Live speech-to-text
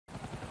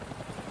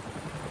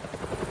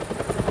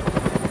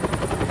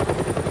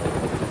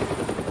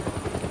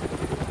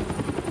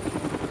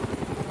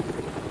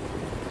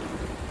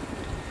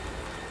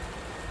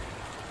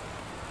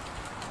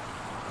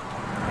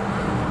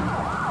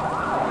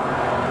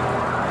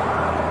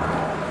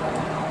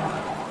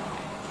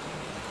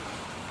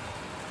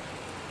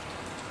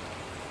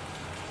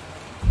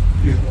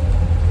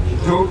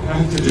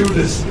have to do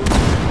this?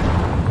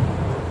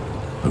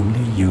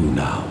 Only you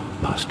now,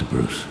 Master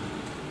Bruce.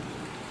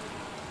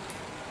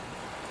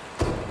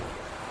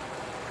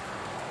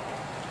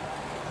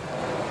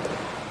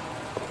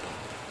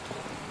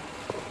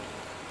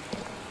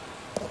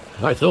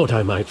 I thought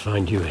I might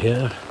find you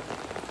here.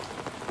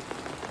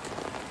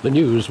 The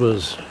news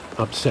was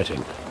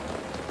upsetting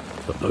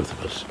for both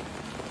of us.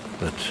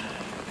 But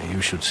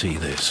you should see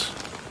this.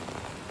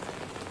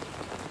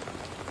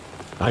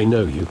 I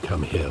know you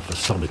come here for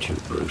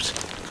solitude, Bruce.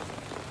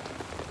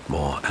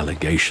 More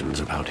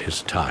allegations about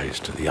his ties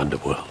to the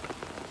underworld.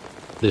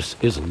 This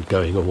isn't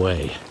going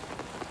away.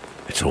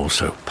 It's all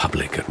so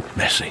public and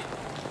messy.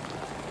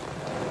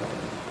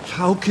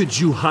 How could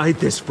you hide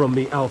this from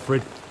me,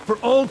 Alfred? For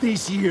all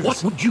these years...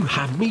 What would you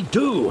have me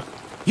do?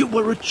 You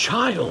were a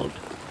child.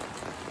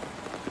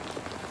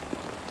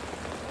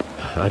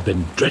 I've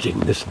been dreading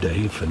this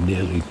day for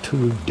nearly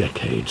 2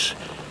 decades.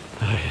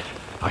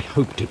 I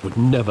hoped it would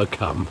never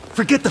come.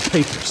 Forget the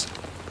papers.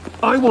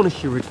 I want to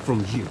hear it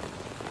from you.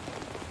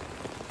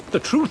 The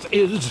truth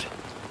is,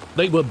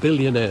 they were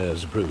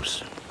billionaires,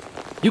 Bruce.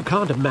 You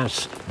can't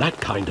amass that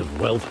kind of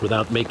wealth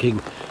without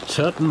making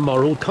certain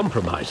moral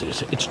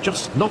compromises. It's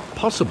just not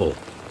possible.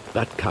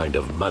 That kind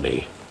of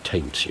money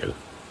taints you.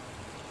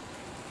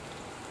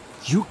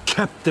 You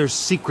kept their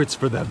secrets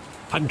for them.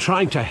 I'm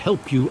trying to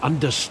help you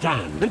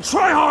understand. Then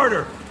try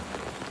harder!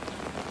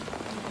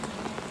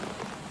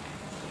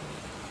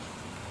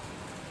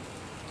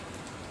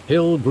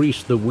 Hill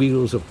greased the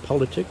wheels of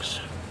politics.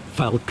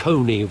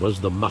 Falcone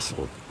was the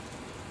muscle.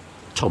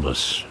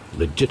 Thomas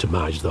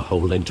legitimized the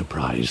whole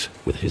enterprise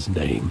with his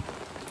name.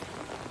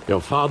 Your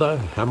father,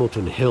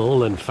 Hamilton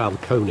Hill, and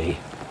Falcone,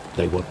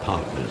 they were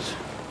partners.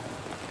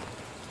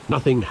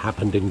 Nothing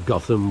happened in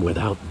Gotham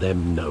without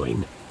them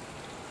knowing.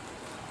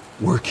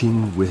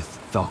 Working with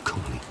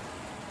Falcone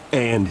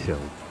and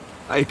Hill.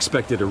 I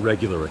expected a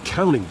regular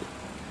accounting,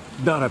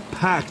 not a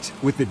pact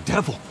with the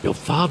devil. Your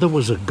father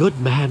was a good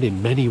man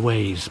in many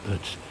ways,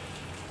 but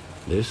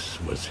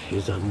this was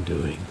his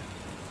undoing.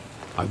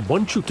 I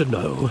want you to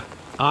know,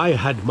 I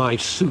had my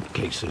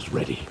suitcases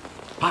ready.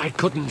 I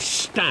couldn't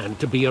stand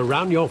to be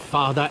around your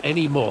father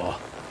anymore.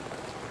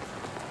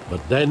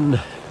 But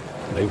then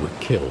they were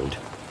killed,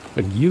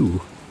 and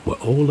you were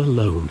all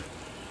alone.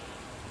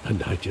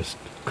 And I just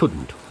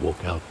couldn't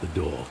walk out the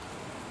door.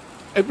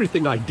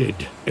 Everything I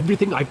did,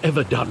 everything I've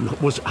ever done,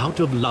 was out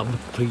of love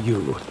for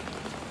you.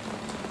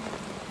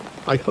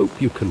 I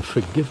hope you can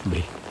forgive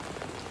me.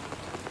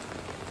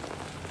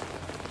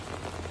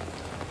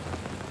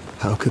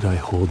 How could I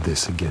hold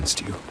this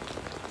against you?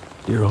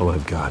 You're all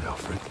I've got,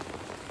 Alfred.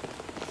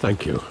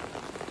 Thank you.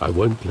 I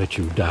won't let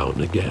you down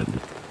again.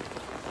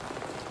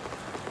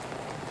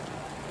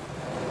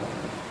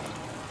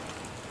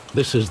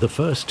 This is the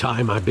first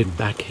time I've been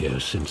back here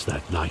since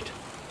that night.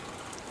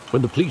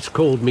 When the police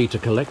called me to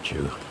collect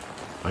you,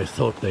 I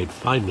thought they'd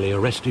finally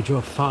arrested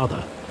your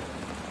father.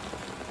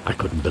 I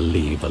couldn't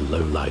believe a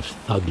low-life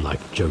thug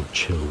like Joe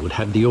Chill would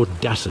have the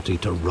audacity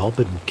to rob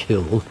and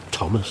kill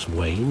Thomas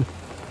Wayne.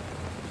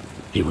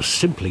 He was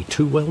simply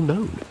too well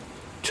known.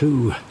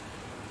 Too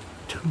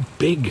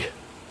big.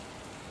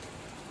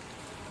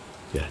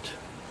 Yet,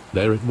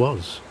 there it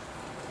was.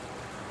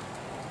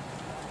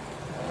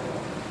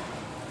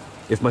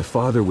 If my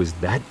father was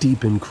that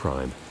deep in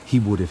crime, he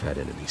would have had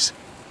enemies.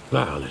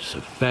 Well, it's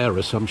a fair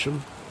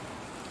assumption.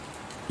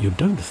 You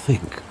don't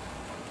think.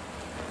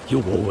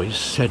 You always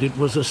said it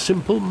was a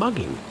simple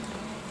mugging.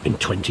 In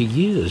 20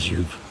 years,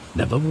 you've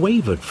never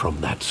wavered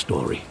from that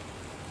story.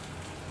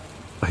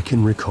 I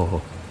can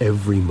recall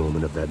every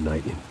moment of that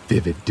night in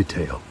vivid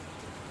detail.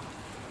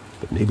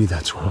 But maybe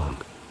that's wrong.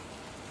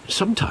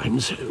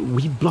 Sometimes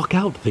we block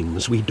out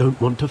things we don't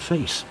want to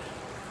face.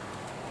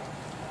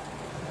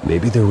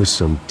 Maybe there was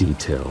some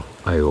detail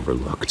I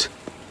overlooked.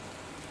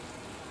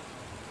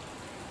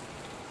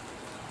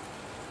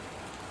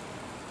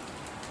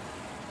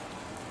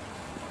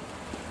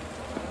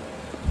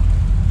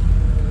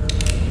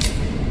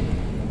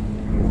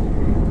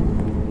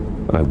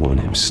 I want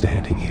him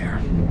standing here,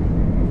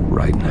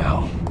 right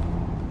now.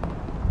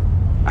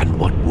 And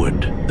what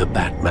would the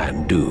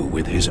Batman do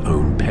with his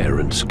own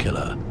parents'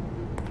 killer?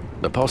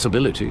 The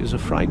possibilities are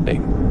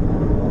frightening.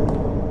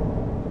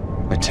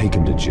 I take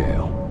him to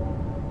jail,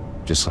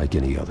 just like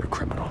any other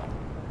criminal.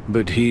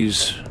 But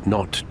he's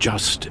not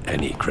just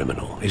any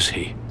criminal, is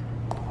he?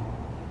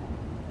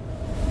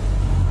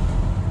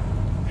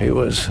 He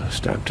was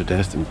stabbed to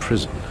death in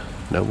prison.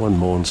 No one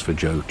mourns for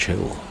Joe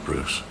Chill,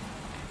 Bruce.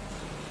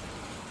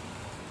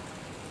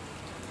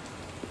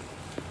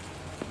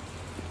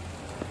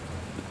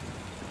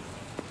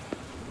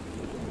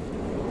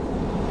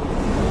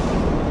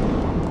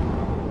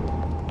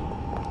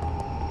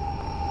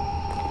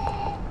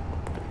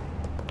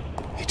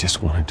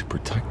 Just wanted to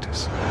protect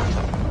us.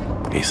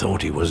 He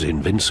thought he was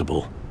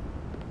invincible.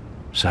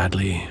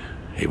 Sadly,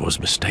 he was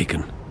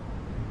mistaken.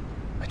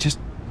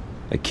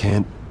 I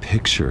can't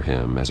picture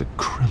him as a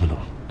criminal.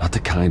 Not the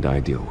kind I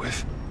deal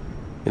with.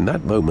 In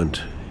that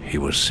moment, he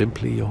was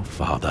simply your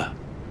father.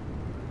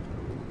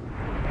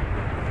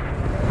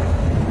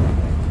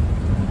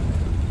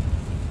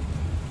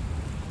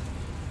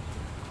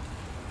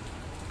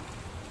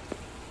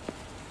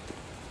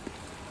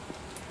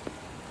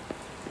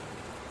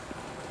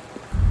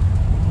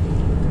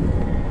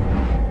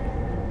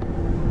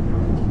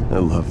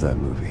 love that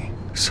movie.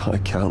 Saw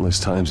it countless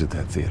times at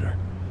that theater.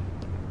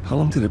 How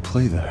long did it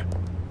play there?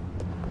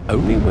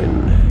 Only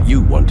when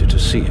you wanted to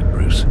see it,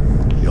 Bruce.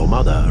 Your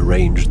mother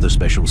arranged the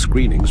special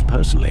screenings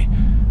personally.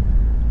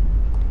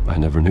 I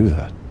never knew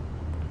that.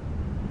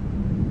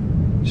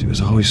 She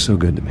was always so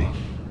good to me.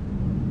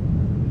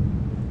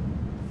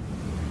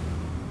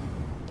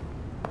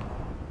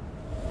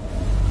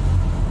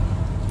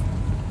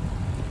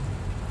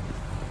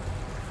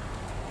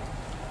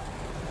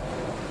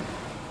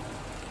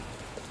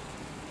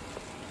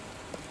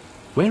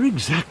 Where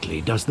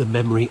exactly does the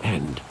memory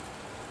end?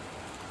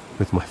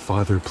 With my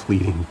father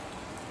pleading,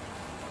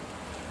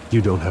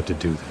 "You don't have to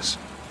do this."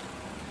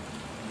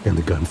 And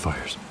the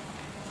gunfires.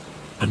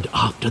 And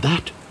after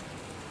that?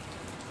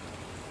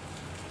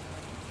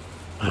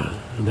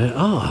 There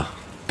are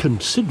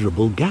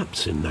considerable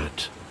gaps in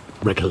that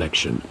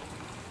recollection.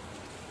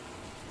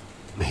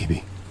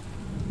 Maybe.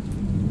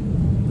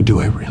 But do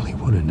I really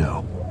want to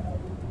know?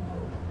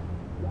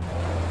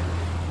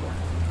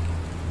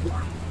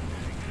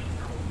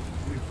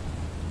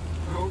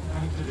 Don't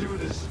have to do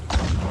this.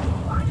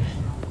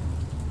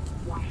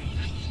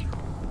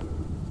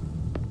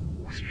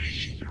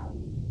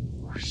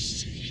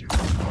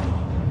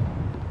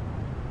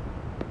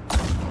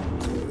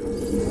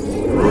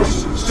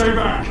 Bruce, stay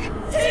back!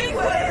 Take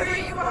whatever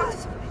you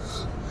want!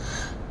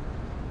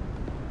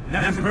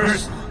 Nothing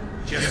personal,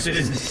 just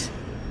business.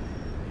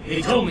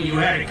 He told me you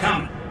had it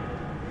coming.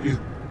 You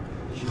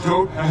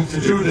don't have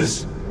to do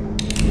this.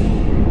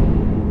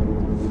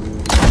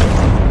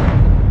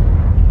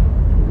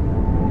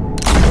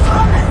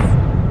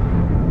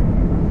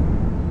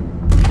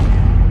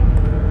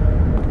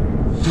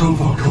 Tell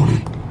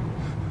Falcone.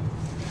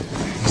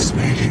 He's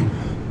making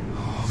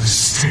a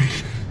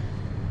mistake.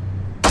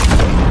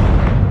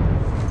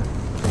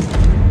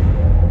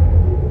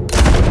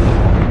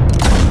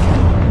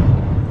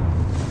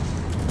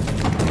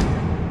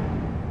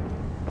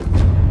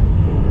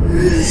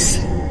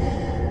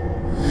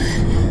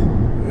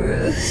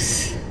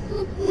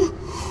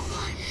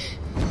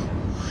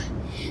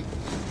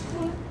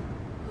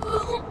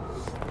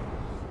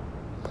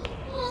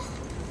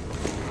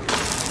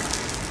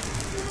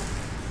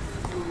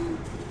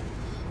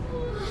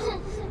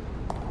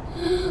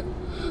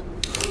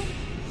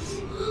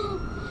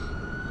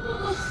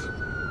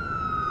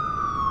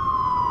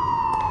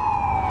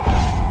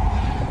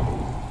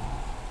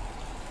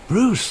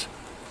 Bruce,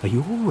 are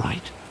you all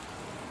right?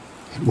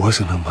 It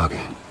wasn't a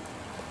mugging.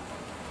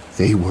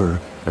 They were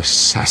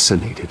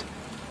assassinated.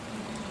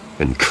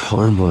 And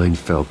Carmine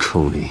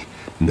Falcone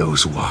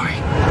knows why.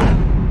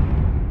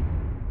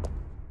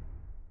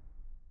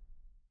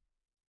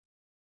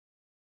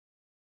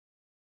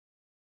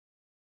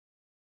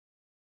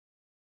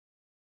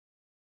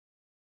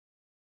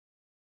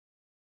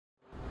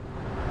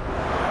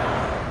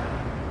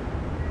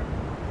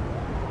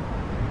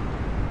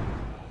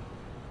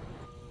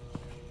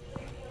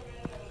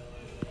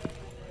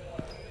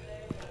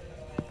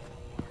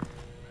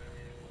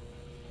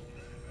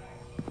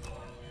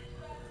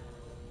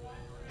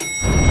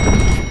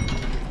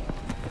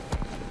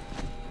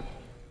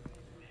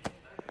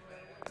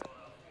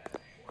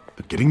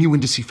 Getting you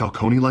in to see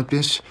Falcone like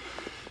this,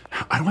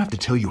 I don't have to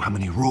tell you how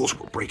many rules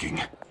we're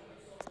breaking.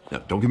 Now,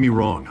 don't get me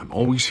wrong, I'm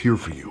always here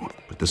for you,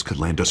 but this could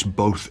land us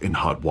both in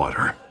hot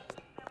water.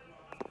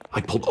 I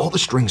pulled all the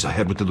strings I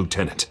had with the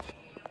lieutenant.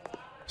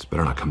 This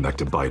better not come back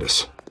to bite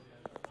us.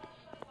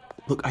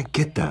 Look, I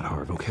get that,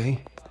 Harv,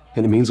 okay?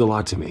 And it means a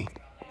lot to me.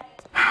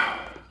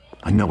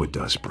 I know it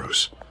does,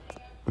 Bruce.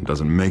 It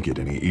doesn't make it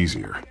any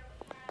easier.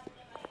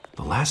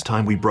 The last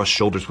time we brushed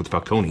shoulders with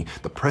Falcone,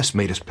 the press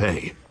made us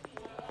pay.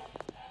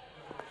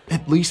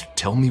 At least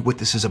tell me what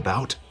this is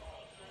about.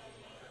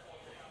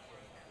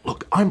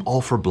 Look, I'm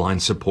all for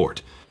blind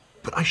support,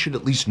 but I should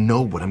at least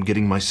know what I'm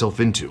getting myself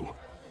into.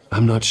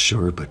 I'm not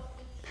sure, but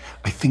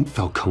I think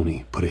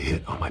Falcone put a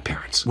hit on my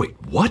parents. Wait,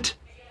 what?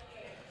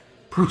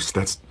 Bruce,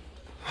 that's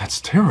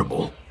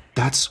terrible.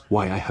 That's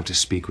why I have to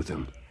speak with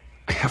him.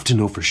 I have to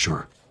know for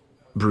sure.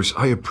 Bruce,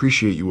 I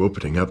appreciate you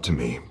opening up to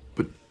me,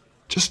 but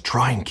just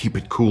try and keep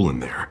it cool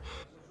in there.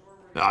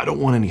 I don't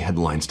want any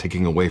headlines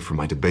taking away from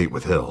my debate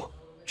with Hill.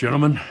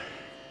 Gentlemen,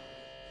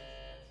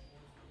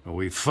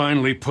 we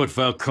finally put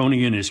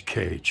Falcone in his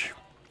cage.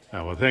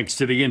 Now, well, thanks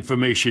to the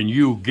information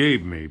you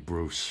gave me,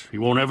 Bruce, he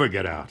won't ever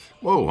get out.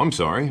 Whoa, I'm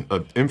sorry.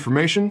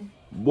 Information?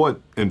 What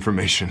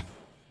information?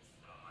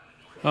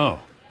 Oh,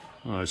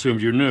 well, I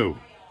assumed you knew.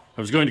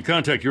 I was going to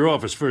contact your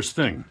office first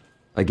thing.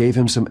 I gave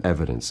him some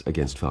evidence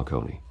against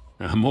Falcone.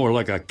 More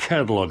like a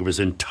catalog of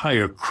his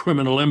entire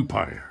criminal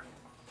empire.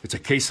 It's a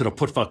case that'll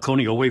put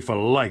Falcone away for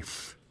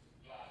life.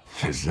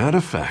 Is that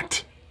a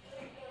fact?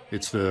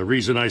 It's the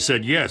reason I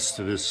said yes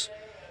to this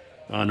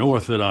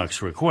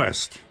unorthodox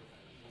request.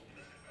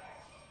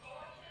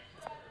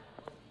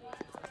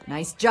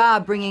 Nice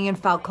job bringing in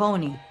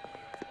Falcone.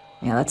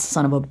 Yeah, that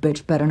son of a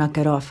bitch better not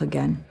get off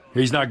again.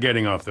 He's not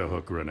getting off the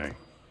hook, Renee.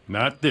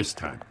 Not this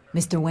time.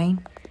 Mr.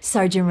 Wayne,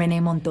 Sergeant Renee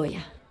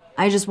Montoya.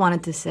 I just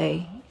wanted to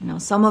say,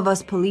 some of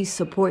us police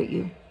support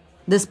you,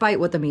 despite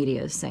what the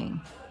media is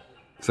saying.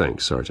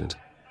 Thanks, Sergeant.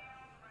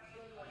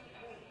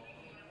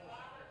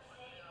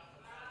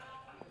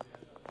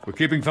 We're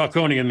keeping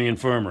Falcone in the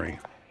infirmary.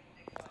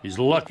 He's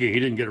lucky he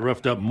didn't get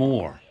roughed up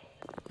more.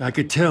 I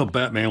could tell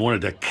Batman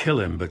wanted to kill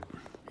him, but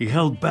he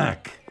held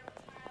back.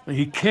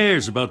 He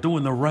cares about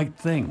doing the right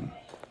thing.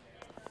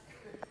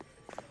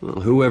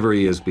 Well, whoever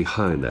he is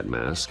behind that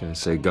mask, I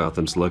say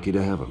Gotham's lucky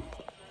to have him.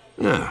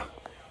 Yeah,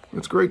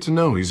 it's great to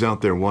know he's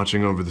out there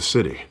watching over the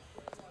city.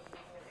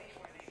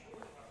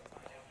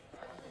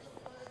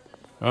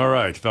 All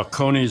right,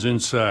 Falcone's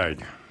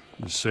inside.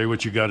 Just say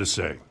what you gotta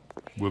say.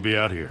 We'll be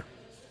out here.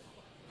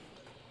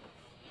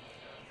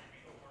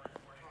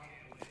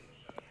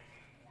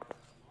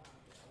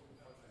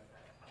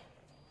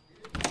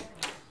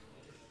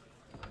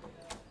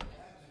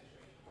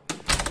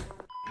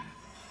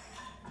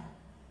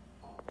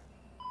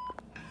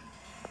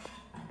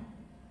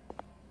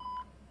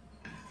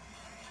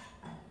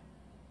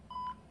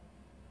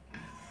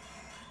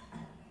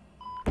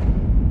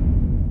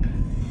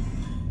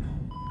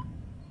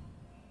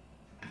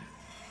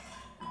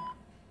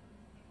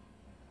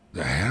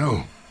 The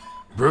hell?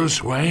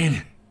 Bruce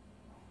Wayne?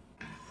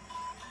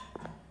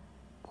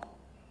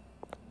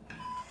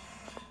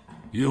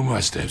 You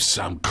must have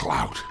some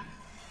clout.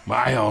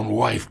 My own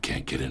wife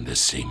can't get in to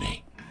see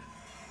me.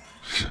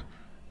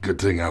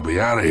 Good thing I'll be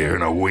out of here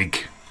in a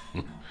week.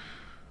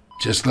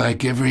 Just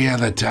like every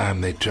other time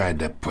they tried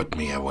to put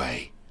me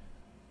away.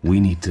 We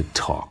need to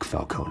talk,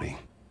 Falcone.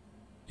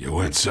 You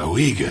weren't so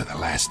eager the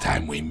last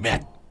time we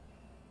met.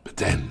 But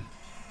then,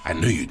 I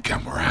knew you'd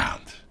come around.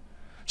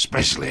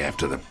 Especially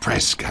after the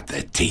press got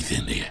their teeth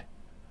into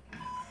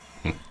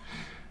you.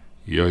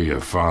 You're your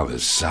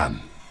father's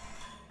son.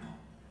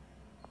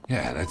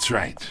 Yeah, that's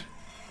right.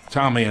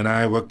 Tommy and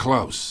I were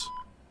close.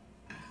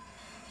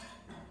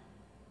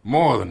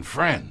 More than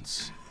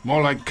friends.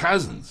 More like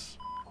cousins.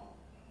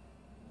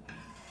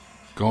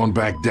 Going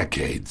back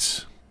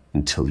decades.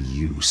 Until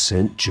you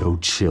sent Joe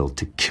Chill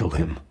to kill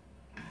him.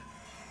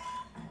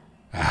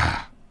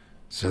 Ah,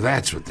 so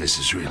that's what this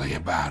is really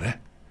about, eh?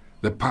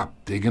 The pup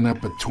digging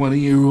up a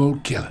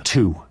 20-year-old killer.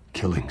 2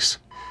 killings,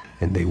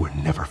 and they were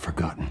never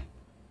forgotten.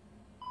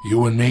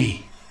 You and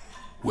me,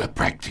 we're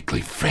practically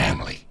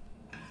family.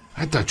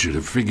 I thought you'd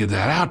have figured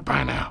that out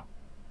by now.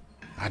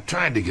 I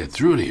tried to get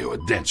through to you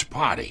at Dent's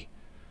party.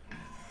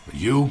 But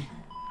you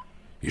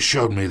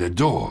showed me the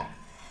door.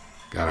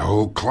 Got a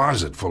whole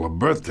closet full of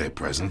birthday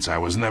presents I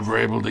was never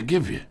able to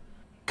give you.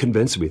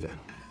 Convince me then.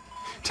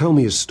 Tell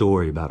me a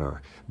story about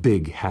our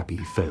big, happy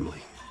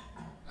family.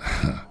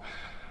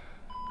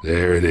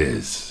 There it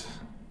is.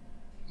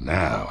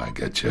 Now I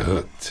got you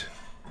hooked.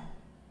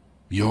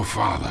 Your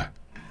father,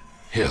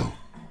 Hill,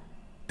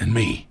 and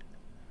me,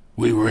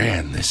 we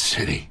ran this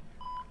city.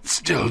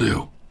 Still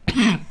do.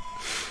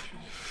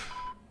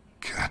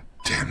 God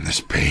damn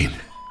this pain.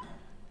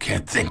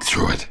 Can't think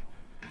through it.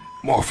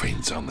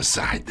 Morphine's on the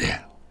side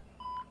there.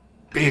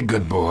 Be a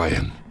good boy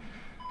and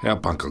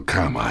help Uncle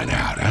Carmine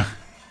out, huh?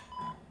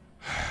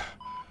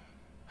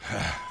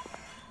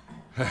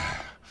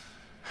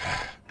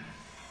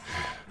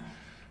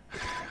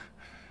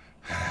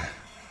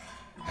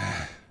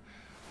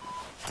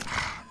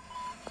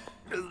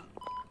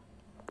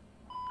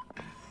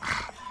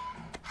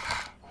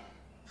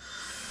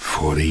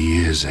 40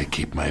 years I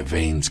keep my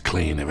veins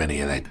clean of any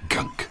of that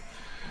gunk.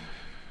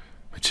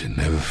 But you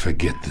never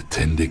forget the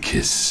tender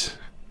kiss.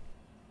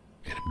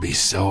 It'd be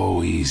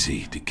so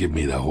easy to give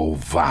me the whole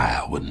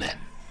vial, wouldn't it?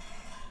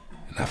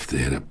 Enough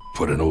there to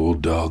put an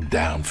old dog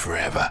down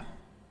forever.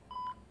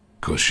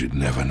 'Course you'd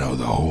never know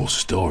the whole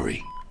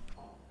story.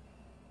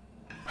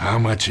 How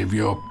much of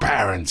your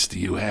parents do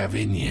you have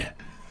in you?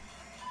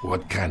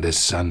 What kind of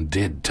son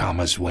did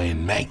Thomas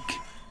Wayne make?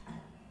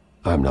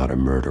 I'm not a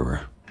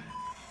murderer.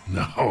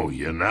 No,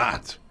 you're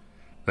not.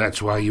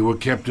 That's why you were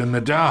kept in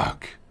the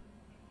dark.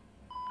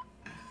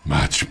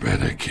 Much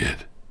better,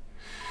 kid.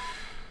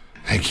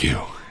 Thank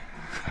you.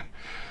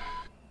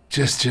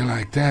 Gesture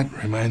like that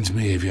reminds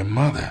me of your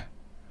mother.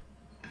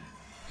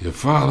 Your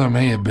father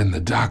may have been the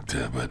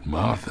doctor, but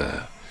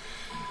Martha,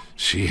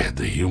 she had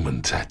the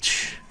human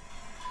touch.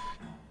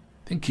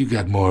 Think you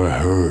got more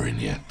of her in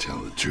you, tell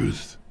the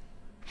truth.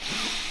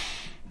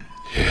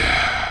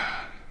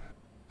 Yeah,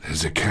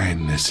 there's a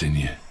kindness in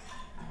you.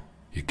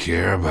 You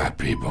care about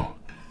people.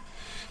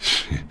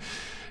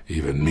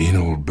 Even mean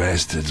old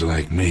bastards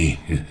like me.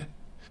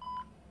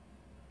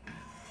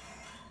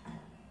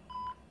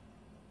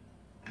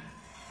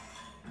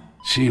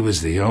 She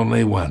was the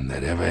only one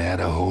that ever had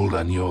a hold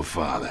on your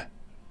father.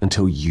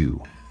 Until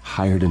you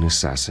hired an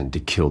assassin to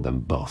kill them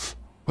both.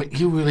 What,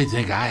 you really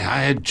think I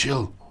hired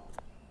Chill?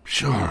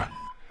 Sure.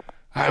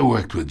 I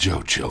worked with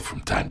Joe Chill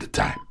from time to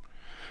time.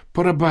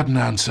 Put a button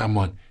on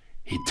someone,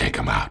 he'd take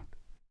him out.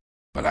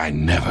 But I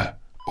never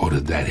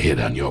ordered that hit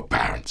on your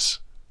parents.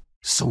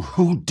 So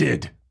who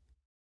did?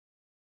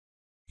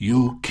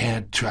 You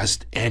can't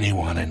trust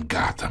anyone in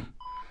Gotham.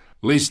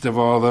 Least of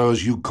all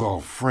those you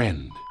call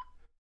friend.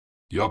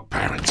 Your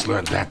parents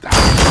learned that.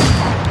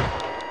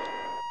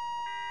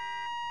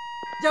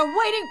 They're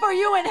waiting for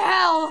you in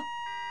hell!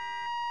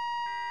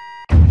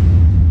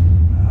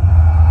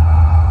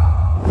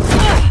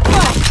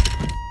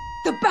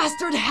 The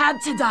bastard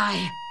had to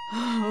die!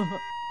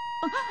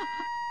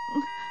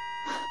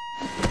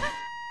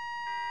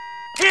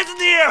 Hands in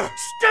the air!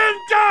 Stand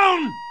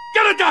down!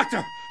 Get a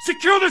doctor!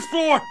 Secure this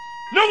floor!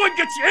 No one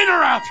gets in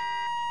or out!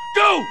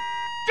 Go!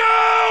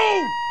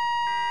 Go!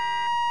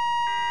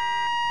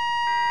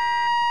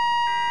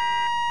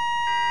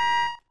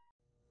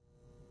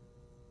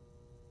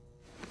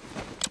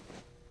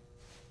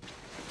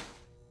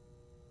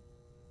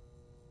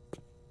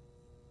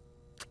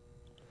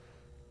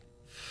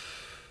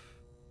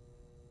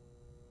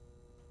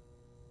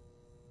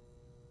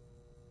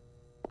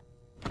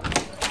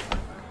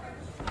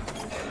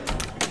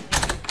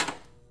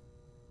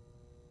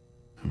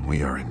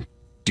 We are in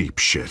deep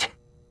shit.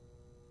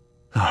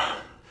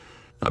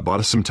 I bought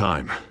us some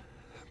time,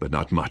 but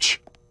not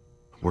much.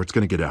 Word's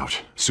gonna get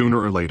out, sooner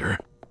or later.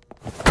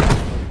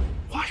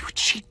 Why would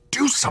she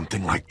do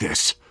something like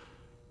this?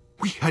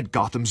 We had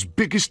Gotham's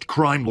biggest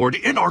crime lord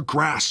in our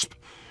grasp.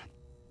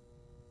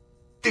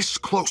 This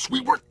close.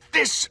 We were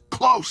this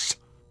close.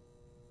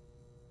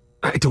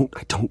 I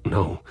don't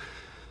know.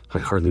 I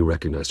hardly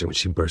recognized her when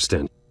she burst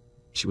in.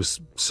 She was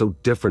so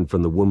different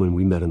from the woman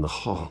we met in the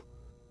hall.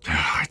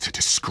 It's a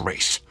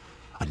disgrace.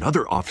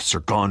 Another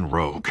officer gone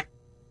rogue.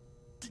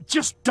 It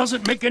just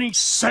doesn't make any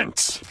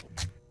sense.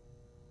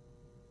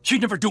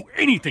 She'd never do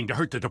anything to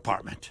hurt the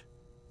department.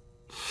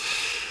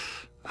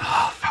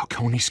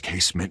 Falcone's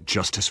case meant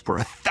justice for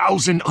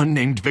 1,000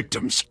 unnamed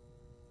victims.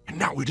 And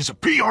now it is a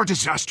PR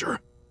disaster.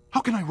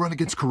 How can I run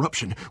against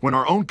corruption when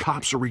our own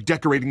cops are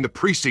redecorating the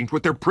precinct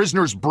with their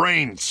prisoners'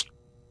 brains?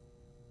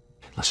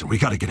 Listen, we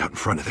gotta get out in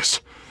front of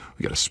this.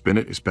 We gotta spin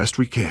it as best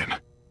we can.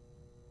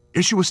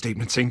 Issue a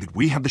statement saying that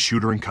we have the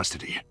shooter in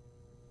custody.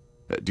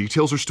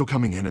 Details are still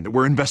coming in and that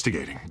we're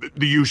investigating.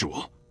 The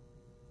usual.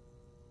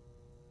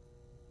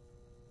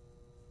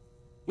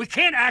 We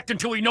can't act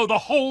until we know the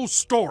whole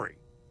story.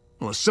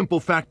 Well, a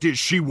simple fact is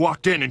she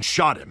walked in and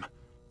shot him.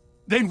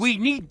 Then we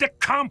need the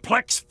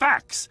complex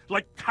facts,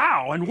 like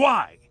how and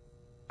why.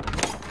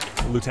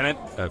 Lieutenant,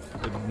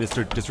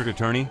 Mr. District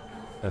Attorney,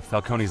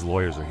 Falcone's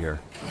lawyers are here.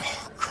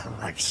 Oh,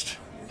 Christ.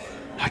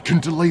 I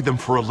can delay them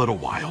for a little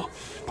while,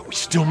 but we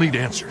still need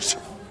answers.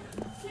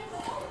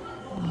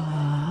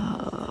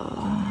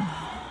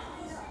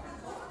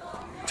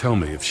 Tell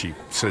me if she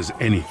says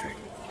anything.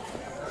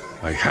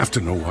 I have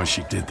to know why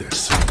she did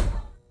this.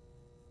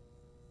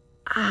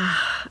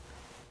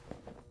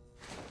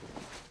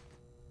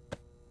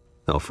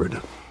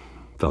 Alfred,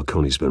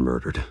 Falcone's been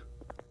murdered.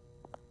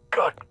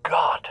 Good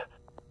God.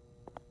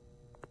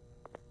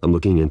 I'm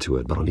looking into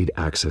it, but I'll need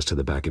access to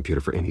the back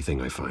computer for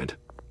anything I find.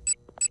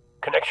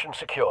 Connection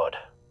secured.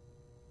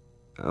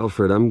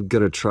 Alfred, I'm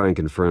gonna try and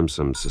confirm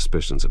some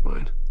suspicions of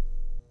mine.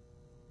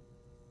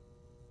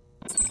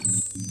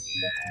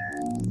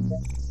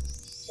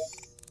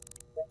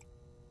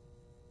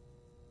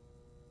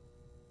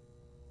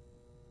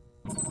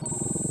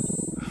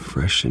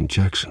 Fresh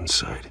injection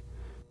site.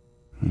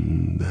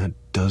 That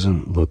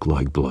doesn't look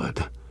like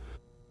blood.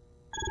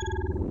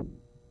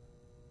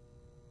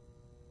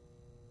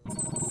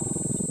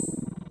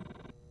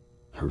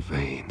 Her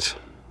veins,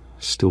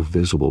 still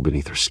visible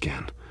beneath her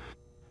skin.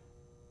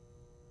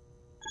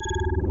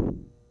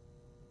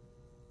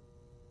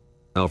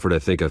 Alfred, I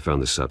think I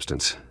found the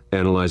substance.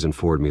 Analyze and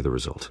forward me the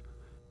result.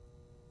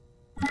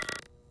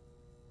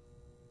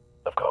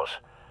 Of course.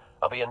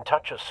 I'll be in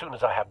touch as soon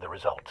as I have the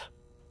results.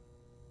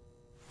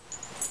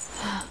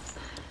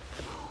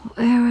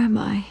 Where am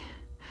I?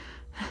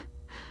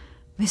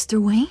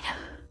 Mr. Wayne?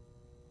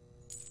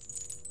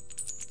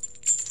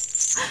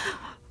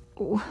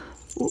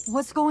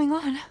 What's going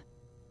on?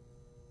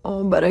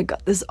 Oh, but I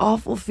got this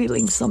awful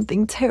feeling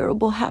something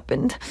terrible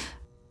happened.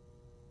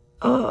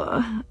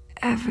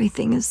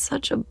 Everything is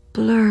such a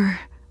blur.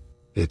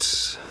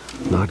 It's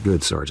not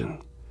good,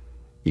 Sergeant.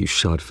 You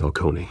shot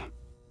Falcone.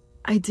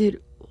 I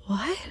did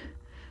what?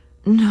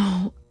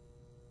 No.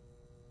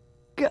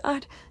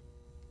 God,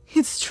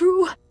 it's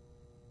true.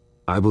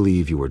 I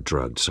believe you were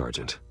drugged,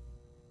 Sergeant.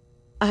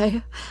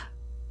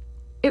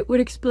 It would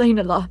explain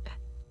a lot.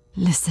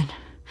 Listen,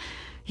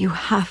 you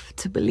have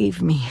to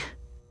believe me.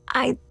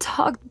 I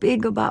talked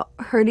big about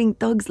hurting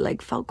thugs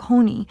like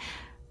Falcone,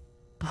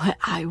 but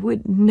I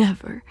would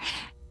never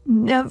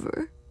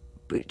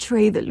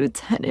betray the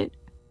lieutenant.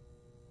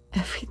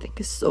 Everything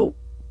is so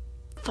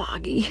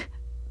foggy.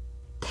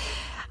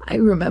 I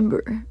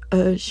remember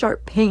a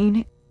sharp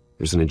pain.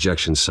 There's an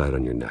injection site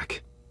on your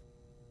neck.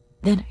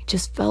 Then I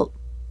just felt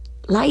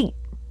light,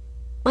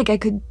 like I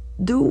could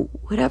do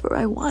whatever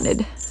I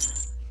wanted.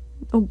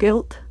 No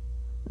guilt,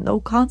 no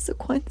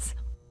consequence.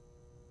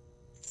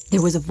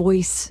 There was a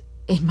voice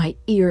in my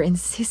ear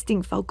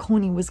insisting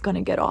Falcone was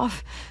gonna get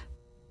off,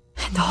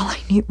 and all I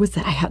knew was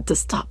that I had to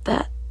stop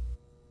that.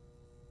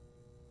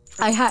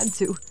 I had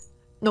to,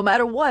 no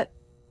matter what.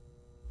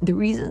 The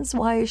reasons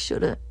why I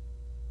should've,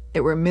 they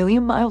were a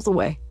million miles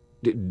away.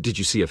 Did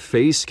you see a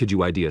face? Could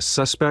you ID a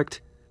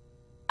suspect?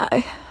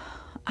 I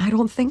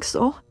don't think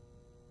so.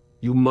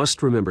 You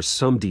must remember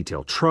some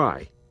detail.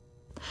 Try.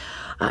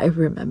 I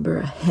remember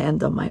a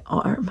hand on my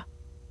arm.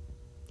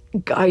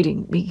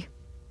 guiding me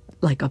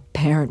like a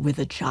parent with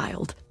a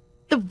child.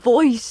 The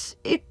voice,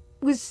 it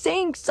was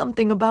saying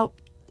something about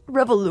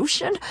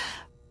revolution.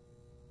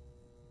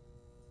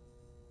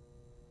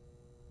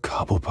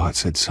 Cobblepot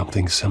said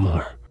something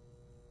similar.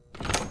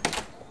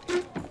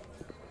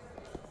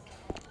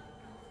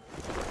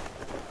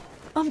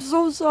 I'm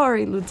so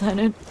sorry,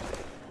 Lieutenant.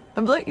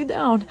 I've let you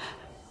down.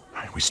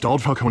 We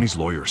stalled Falcone's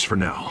lawyers for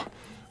now,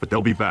 but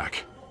they'll be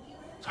back.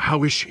 So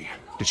how is she?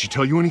 Did she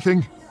tell you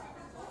anything?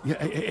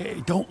 Yeah,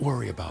 hey, don't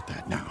worry about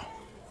that now.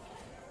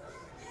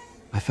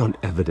 I found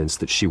evidence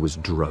that she was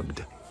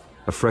drugged.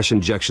 A fresh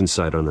injection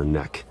site on her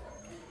neck.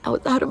 I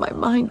was out of my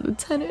mind,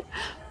 Lieutenant.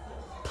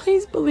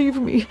 Please believe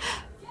me.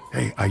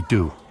 Hey, I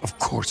do. Of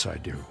course I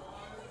do.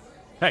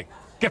 Hey,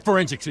 get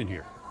forensics in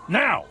here.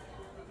 Now!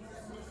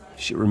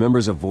 She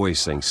remembers a voice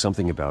saying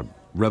something about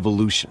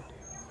revolution.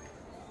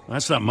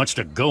 That's not much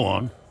to go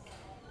on.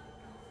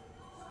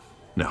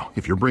 Now,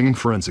 if you're bringing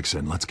forensics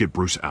in, let's get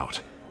Bruce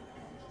out.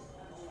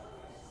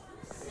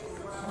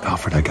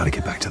 Alfred, I gotta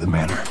get back to the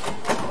manor.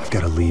 I've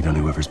got a lead on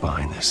whoever's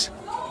behind this.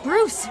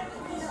 Bruce!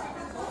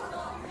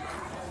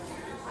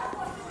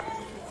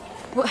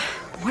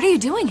 What are you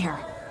doing here?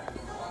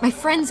 My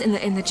friends in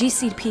the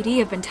GCPD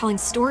have been telling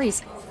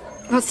stories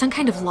about some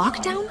kind of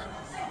lockdown?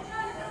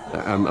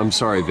 I'm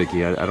sorry,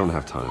 Vicky. I don't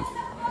have time.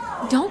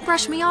 Don't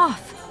brush me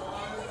off.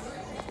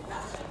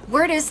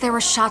 Word is there were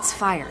shots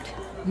fired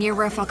near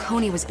where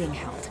Falcone was being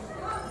held.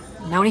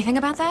 Know anything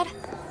about that?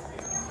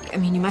 I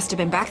mean, you must have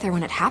been back there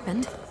when it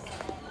happened.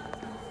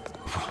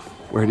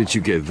 Where did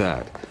you get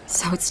that?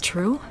 So it's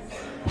true?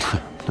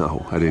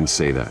 No, I didn't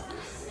say that.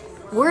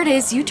 Word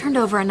is you turned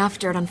over enough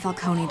dirt on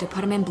Falcone to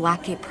put him in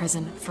Blackgate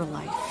prison for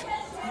life.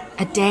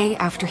 A day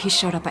after he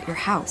showed up at your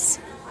house.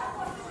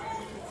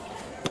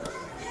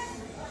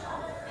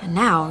 And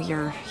now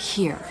you're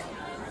here.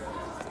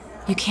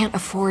 You can't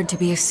afford to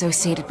be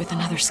associated with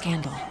another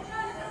scandal.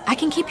 I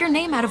can keep your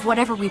name out of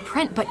whatever we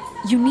print, but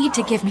you need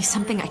to give me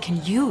something I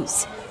can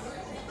use.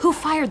 Who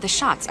fired the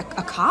shots? A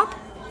cop?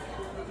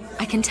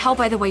 I can tell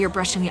by the way you're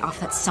brushing me off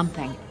that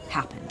something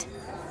happened.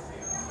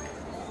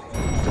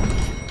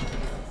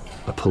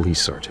 A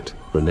police sergeant,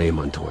 Renee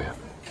Montoya.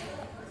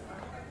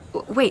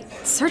 Wait,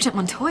 Sergeant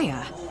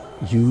Montoya?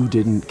 You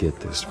didn't get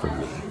this from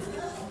me.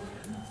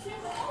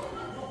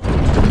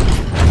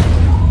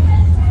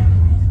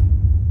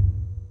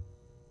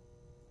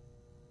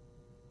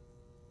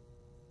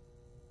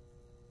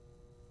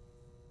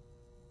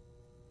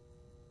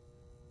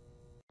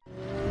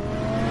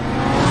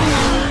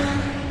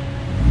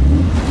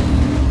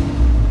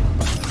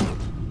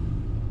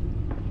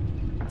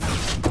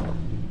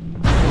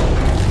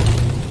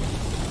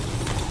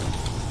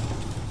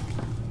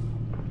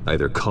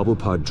 Either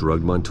Cobblepot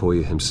drugged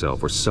Montoya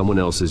himself, or someone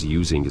else is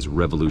using his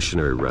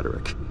revolutionary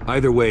rhetoric.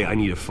 Either way, I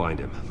need to find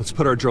him. Let's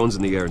put our drones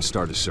in the air and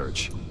start a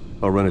search.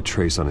 I'll run a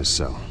trace on his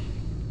cell.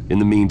 In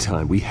the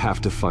meantime, we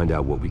have to find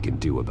out what we can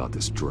do about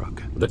this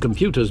drug. The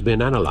computer's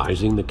been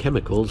analyzing the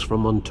chemicals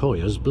from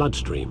Montoya's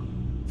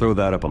bloodstream. Throw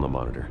that up on the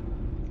monitor.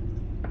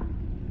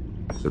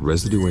 The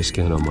residue I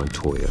scanned on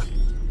Montoya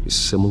is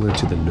similar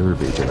to the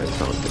nerve agent I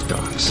found at the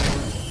docks.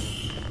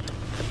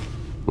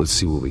 Let's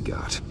see what we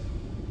got.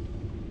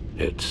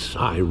 It's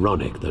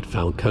ironic that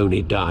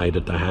Falcone died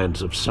at the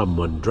hands of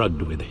someone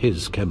drugged with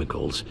his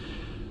chemicals.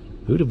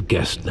 Who'd have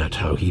guessed that's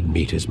how he'd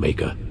meet his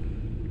maker?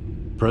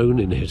 Prone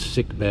in his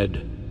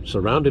sickbed,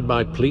 surrounded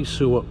by police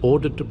who were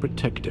ordered to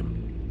protect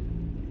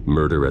him.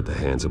 Murder at the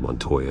hands of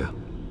Montoya.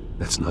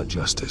 That's not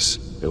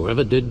justice.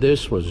 Whoever did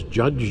this was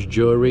judge,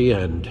 jury,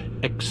 and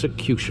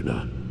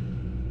executioner.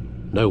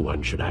 No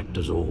one should act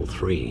as all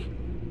three.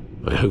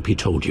 I hope he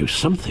told you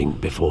something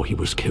before he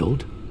was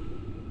killed.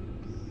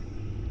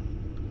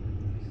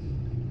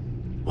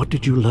 What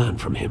did you learn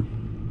from him?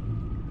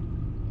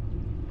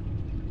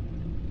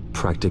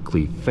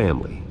 Practically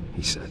family,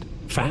 he said.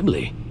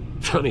 Family?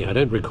 Funny, I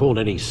don't recall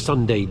any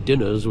Sunday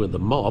dinners with the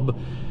mob.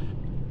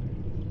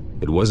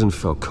 It wasn't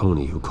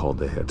Falcone who called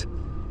the hit.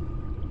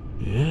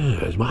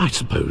 Yes, well, I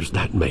suppose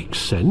that makes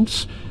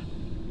sense.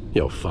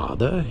 Your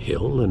father,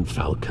 Hill, and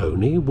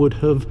Falcone would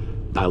have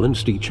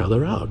balanced each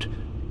other out.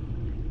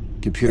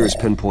 Computers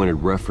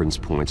pinpointed reference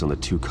points on the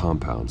two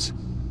compounds.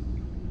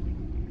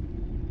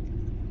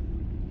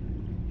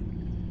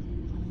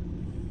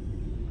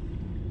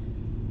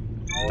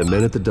 The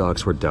men at the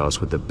docks were doused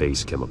with the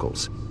base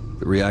chemicals.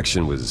 The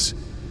reaction was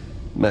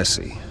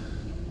messy.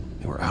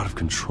 They were out of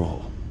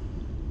control.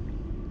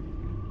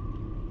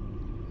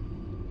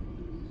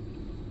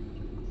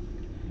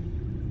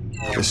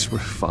 This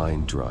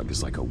refined drug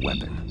is like a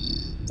weapon.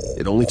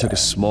 It only took a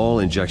small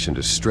injection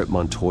to strip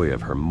Montoya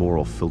of her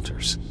moral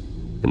filters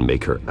and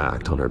make her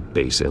act on her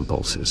base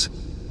impulses.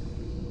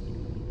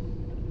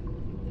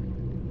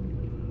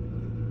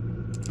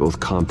 Both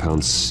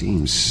compounds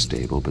seem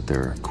stable, but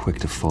they're quick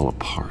to fall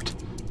apart.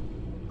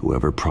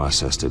 Whoever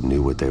processed it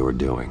knew what they were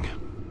doing.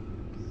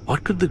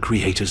 What could the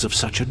creators of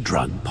such a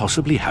drug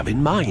possibly have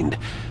in mind?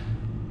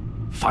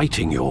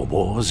 Fighting your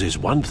wars is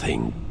one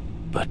thing,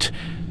 but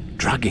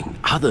drugging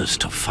others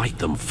to fight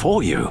them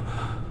for you?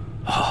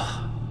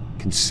 Oh,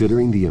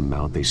 Considering the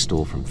amount they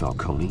stole from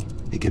Falcone,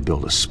 they could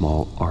build a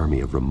small army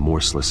of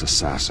remorseless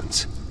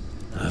assassins.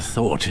 The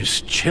thought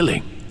is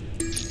chilling.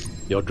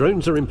 Your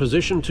drones are in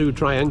position to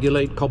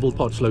triangulate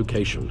Cobblepot's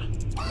location.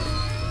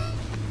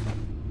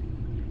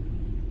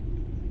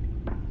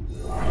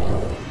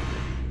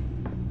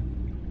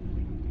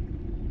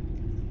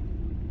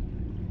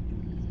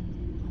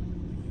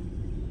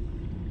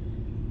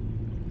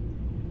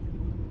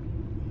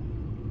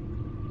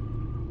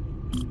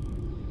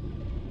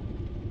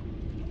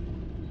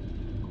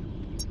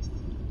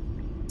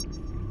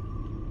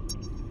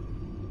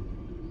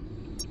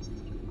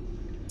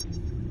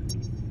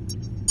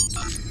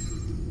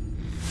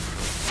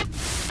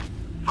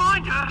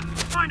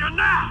 Find her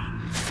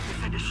now!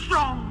 Send a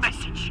strong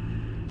message.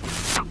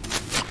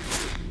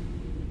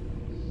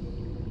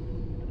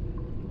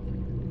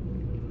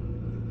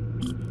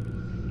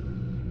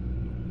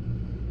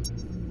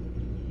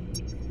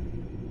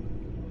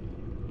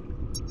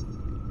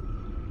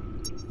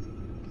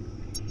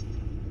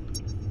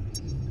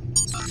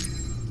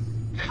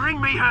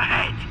 Bring me her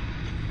head!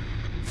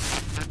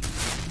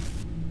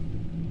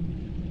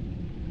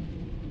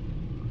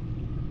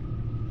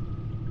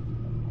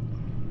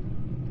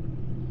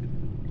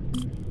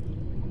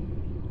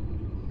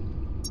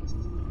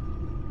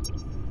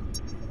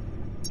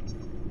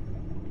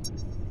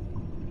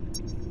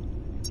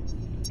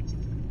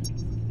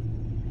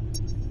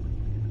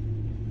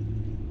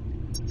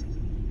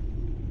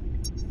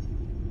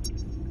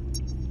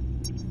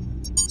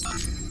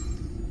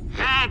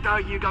 There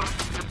you go.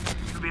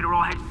 You'll be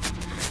alright.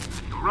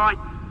 Alright.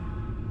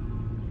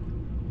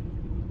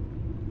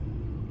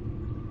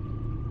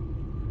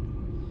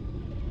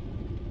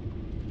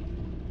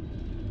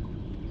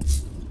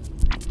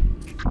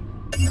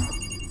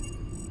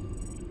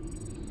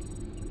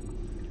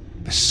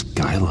 The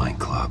Skyline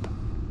Club.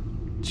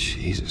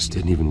 Jesus,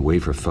 didn't even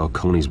wait for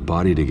Falcone's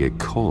body to get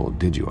cold,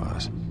 did you,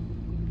 Oz?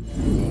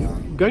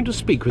 Going to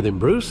speak with him,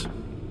 Bruce?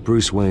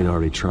 Bruce Wayne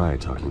already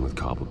tried talking with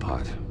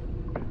Cobblepot.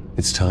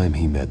 It's time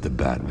he met the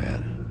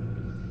Batman.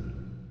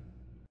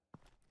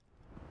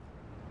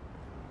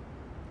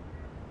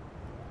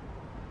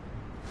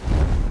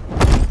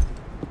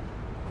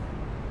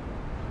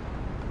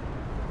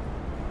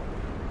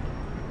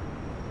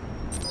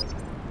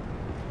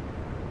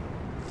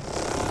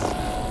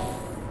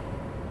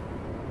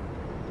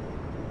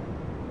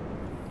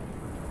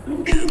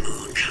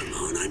 Come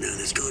on, I know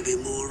there's gotta be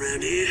more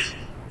around here.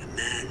 The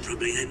man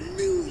probably had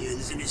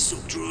millions in his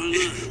sock drawer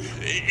alone.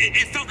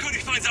 If Falcone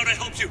finds out I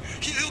helped you,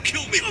 he'll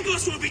kill me. Your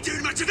boss won't be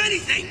doing much of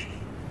anything!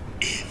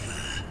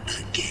 Ever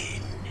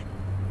again.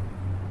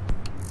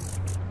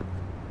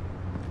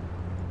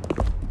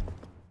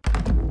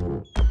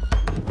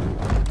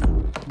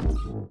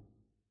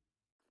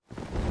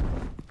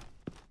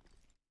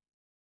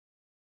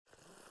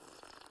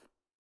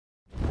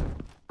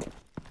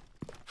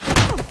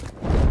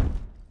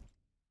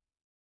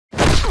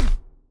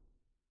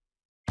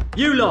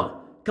 You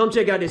lot, come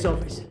check out this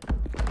office.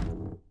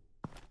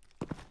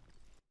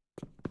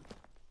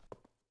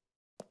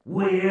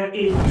 Where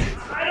is...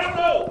 I don't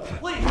know!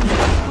 Please!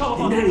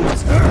 The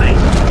name's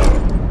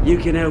right. You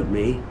can help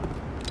me.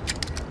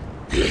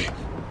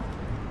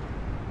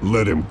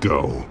 Let him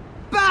go.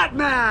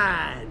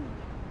 Batman!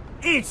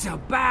 It's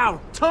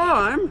about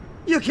time.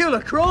 You kill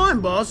a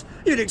crime boss,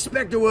 you'd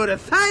expect a word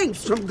of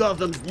thanks from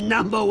Gotham's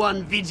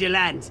 #1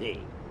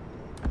 vigilante.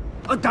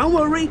 Oh, don't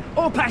worry,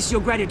 I'll pass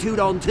your gratitude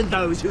on to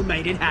those who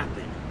made it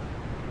happen.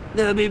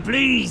 They'll be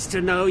pleased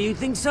to know you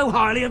think so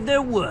highly of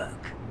their work.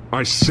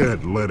 I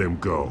said let him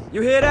go.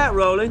 You hear that,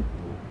 Roland?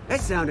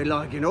 That sounded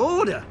like an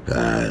order.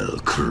 I'll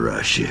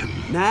crush him.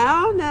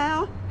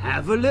 Now,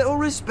 have a little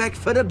respect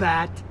for the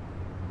Bat.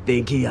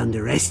 Think he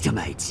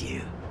underestimates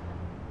you.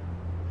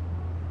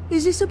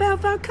 Is this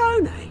about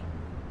Falcone?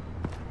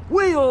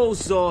 We all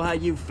saw how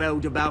you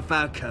felt about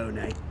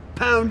Falcone.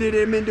 Pounded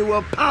him into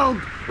a pulp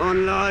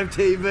on live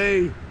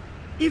TV.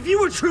 If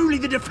you were truly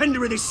the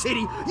defender of this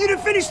city, you'd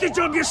have finished the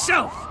job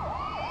yourself.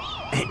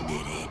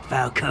 Admit it,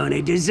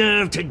 Falcone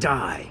deserved to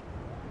die.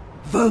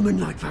 Vermin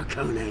like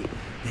Falcone,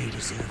 they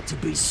deserve to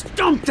be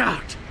stomped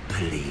out.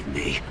 Believe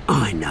me,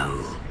 I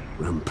know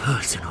from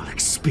personal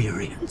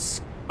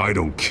experience. I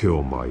don't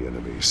kill my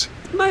enemies.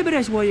 Maybe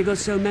that's why you got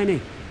so many.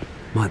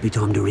 Might be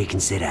time to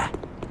reconsider.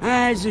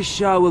 As a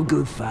show of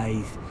good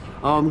faith,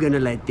 I'm gonna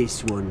let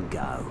this one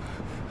go.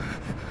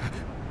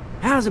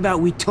 How's about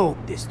we talk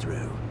this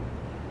through?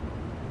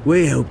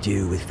 We helped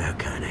you with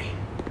Falcone.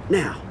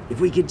 Now,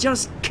 if we could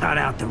just cut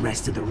out the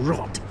rest of the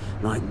rot,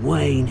 like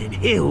Wayne and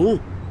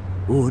Hill,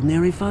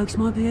 ordinary folks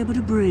might be able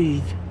to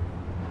breathe.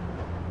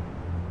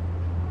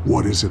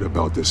 What is it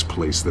about this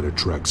place that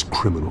attracts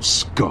criminal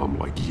scum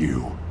like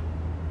you?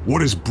 What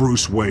does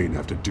Bruce Wayne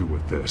have to do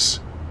with this?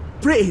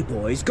 Pretty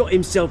Boy's got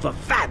himself a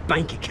fat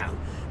bank account,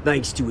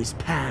 thanks to his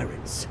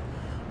parents.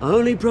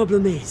 Only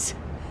problem is,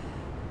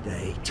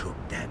 they took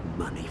that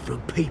money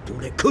from people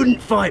that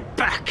couldn't fight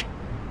back.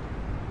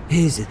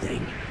 Here's the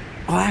thing.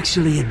 I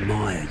actually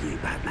admire you,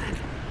 Batman.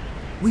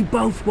 We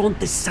both want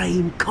the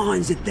same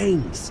kinds of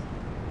things.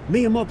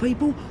 Me and my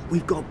people,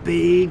 we've got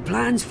big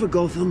plans for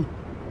Gotham.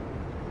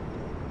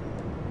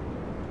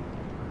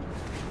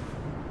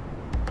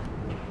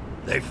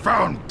 They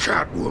found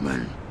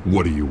Catwoman.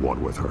 What do you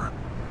want with her?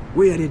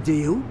 We had a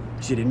deal.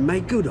 She didn't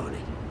make good on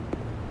it.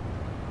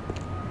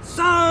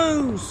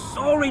 So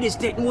sorry this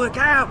didn't work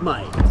out,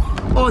 mate.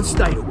 I'd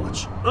stay to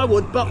watch. I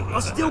would, but I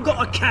still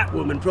got a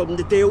Catwoman problem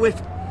to deal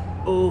with.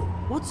 Oh,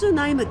 what's her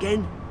name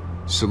again?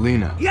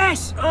 Selina.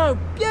 Yes! Oh,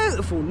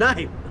 beautiful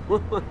name.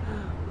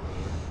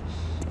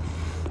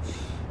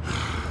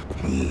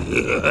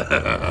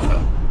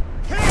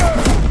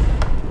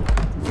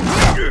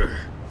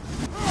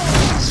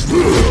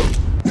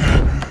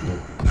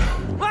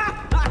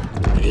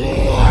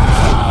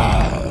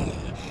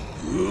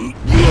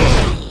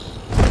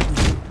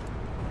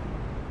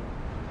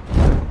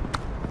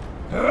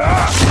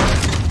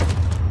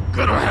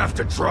 Gonna have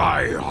to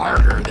try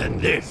harder than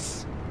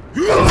this.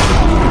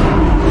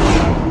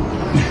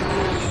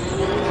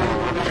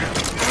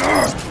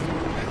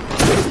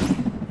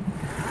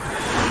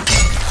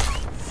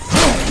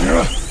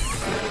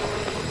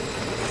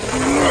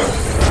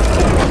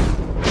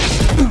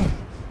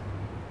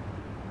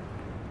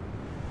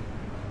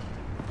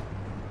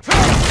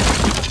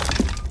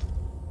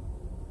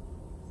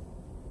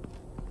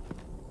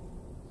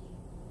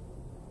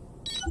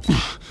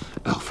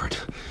 Alfred,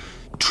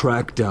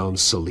 track down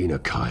Selina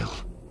Kyle.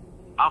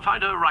 I'll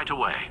find her right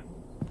away.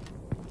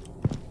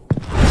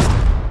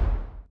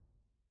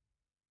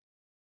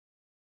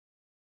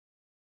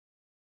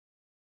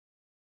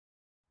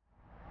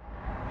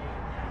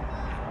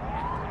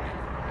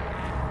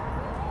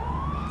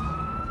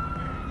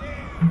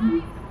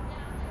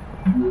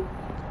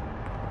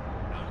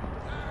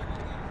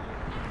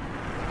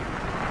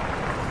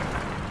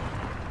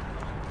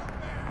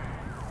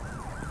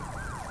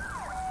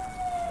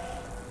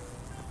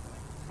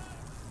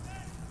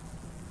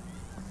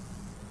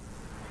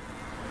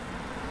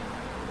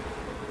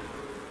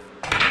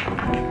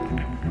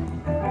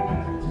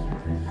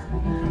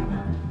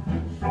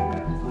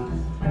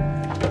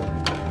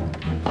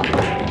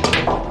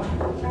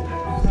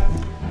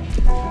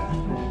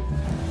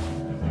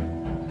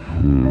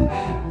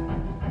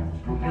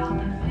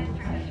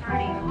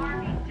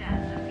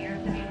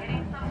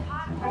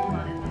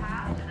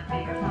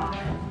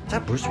 Is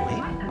that Bruce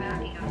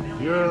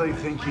Wayne? You really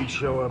think he'd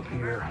show up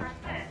here?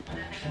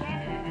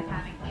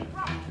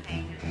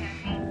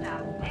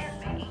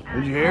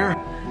 Did you hear?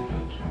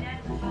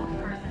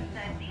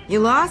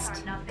 You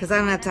lost? Because I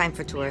don't have time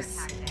for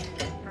tourists.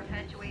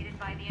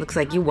 Looks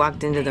like you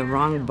walked into the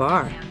wrong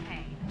bar.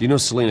 Do you know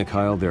Selina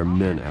Kyle? There are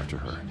men after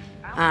her.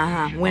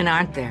 Uh-huh. When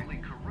aren't there?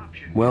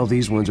 Well,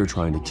 these ones are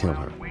trying to kill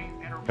her.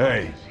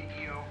 Hey,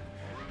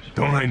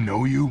 don't I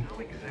know you?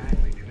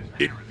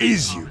 It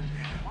is you.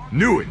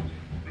 Knew it.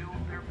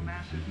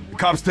 The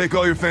cops take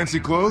all your fancy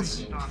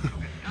clothes?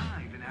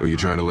 Are you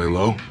trying to lay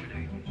low?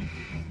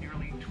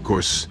 Of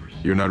course,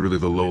 you're not really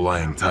the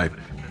low-lying type.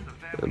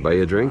 Buy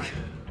you a drink?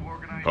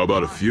 How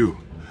about a few?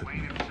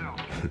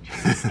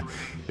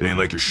 It ain't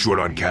like you're short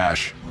on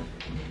cash.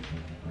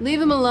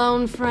 Leave him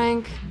alone,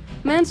 Frank.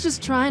 Man's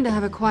just trying to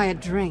have a quiet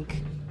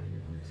drink.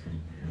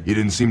 You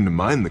didn't seem to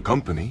mind the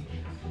company.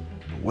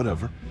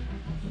 Whatever.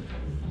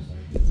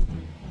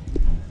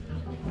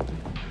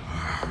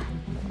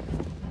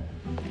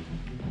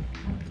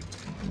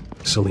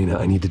 Selina,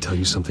 I need to tell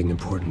you something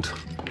important.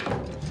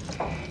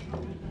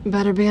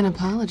 Better be an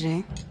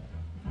apology.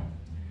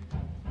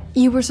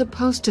 You were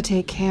supposed to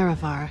take care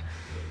of our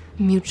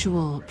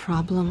mutual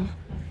problem.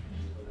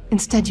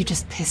 Instead, you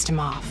just pissed him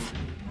off.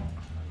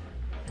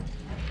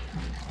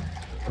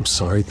 I'm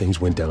sorry things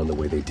went down the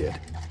way they did,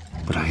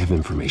 but I have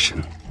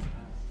information.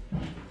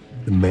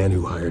 The man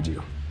who hired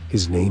you,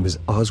 his name is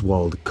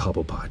Oswald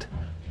Cobblepot.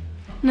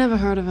 Never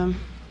heard of him.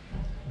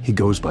 He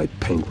goes by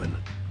Penguin.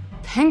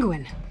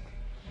 Penguin?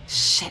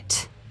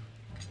 Shit.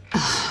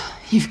 Ugh,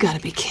 you've got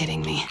to be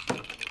kidding me.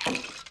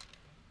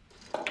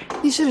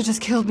 You should have just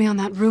killed me on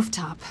that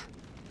rooftop.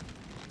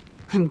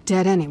 I'm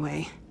dead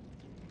anyway.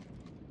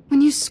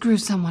 When you screw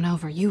someone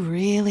over, you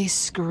really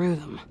screw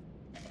them.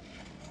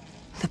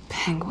 The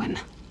Penguin.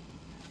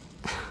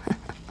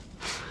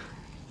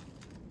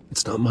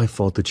 It's not my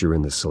fault that you're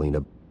in this,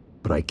 Selina,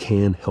 but I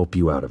can help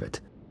you out of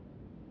it.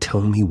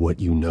 Tell me what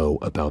you know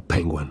about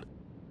Penguin.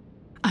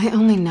 I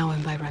only know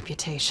him by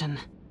reputation.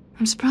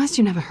 I'm surprised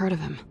you never heard of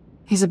him.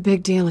 He's a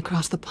big deal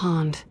across the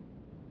pond.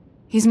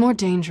 He's more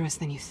dangerous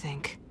than you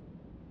think.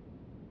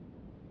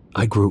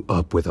 I grew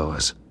up with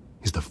Oz.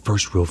 He's the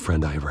first real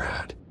friend I ever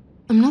had.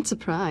 I'm not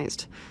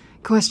surprised.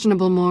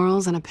 Questionable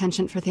morals and a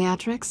penchant for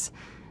theatrics.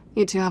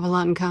 You two have a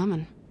lot in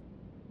common.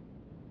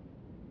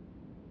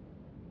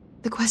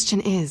 The question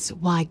is,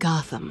 why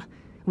Gotham?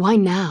 Why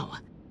now?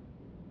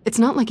 It's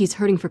not like he's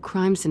hurting for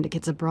crime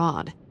syndicates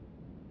abroad.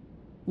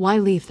 Why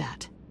leave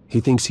that? He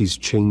thinks he's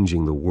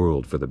changing the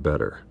world for the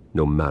better,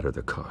 no matter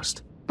the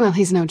cost. Well,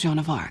 he's no Joan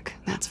of Arc,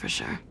 that's for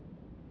sure.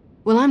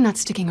 Well, I'm not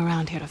sticking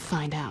around here to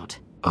find out.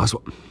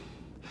 Oswald,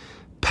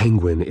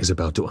 Penguin is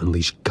about to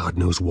unleash God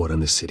knows what on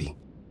the city.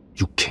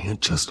 You can't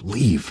just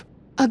leave.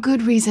 A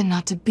good reason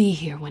not to be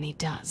here when he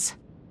does.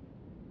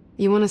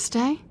 You want to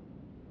stay?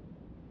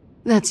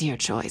 That's your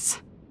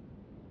choice.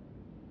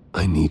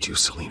 I need you,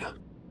 Selina.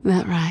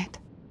 That right?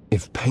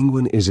 If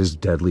Penguin is as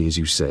deadly as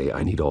you say,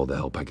 I need all the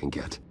help I can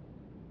get.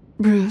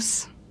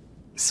 Bruce,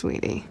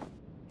 sweetie,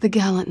 the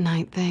gallant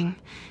knight thing,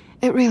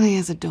 it really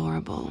is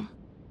adorable.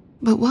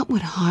 But what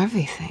would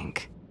Harvey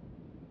think?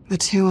 The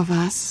two of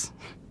us,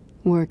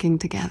 working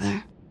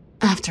together.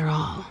 After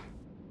all,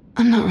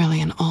 I'm not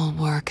really an all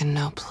work and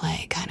no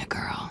play kind of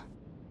girl.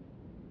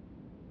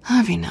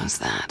 Harvey knows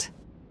that.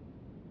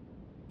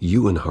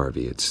 You and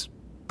Harvey, it's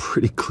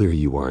pretty clear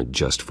you aren't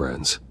just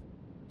friends.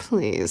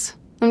 Please,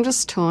 I'm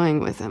just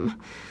toying with him.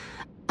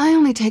 I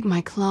only take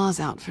my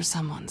claws out for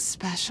someone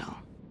special.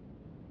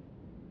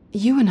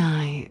 You and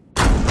I...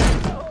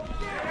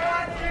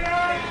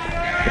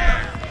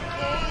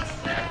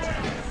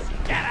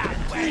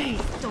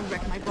 Please, don't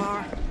wreck my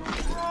bar.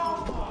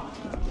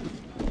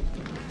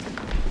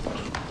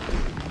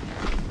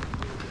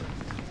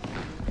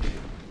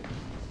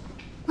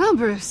 Well,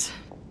 Bruce,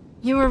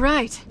 you were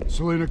right.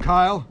 Selina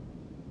Kyle,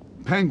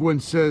 Penguin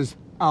says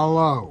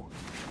hello.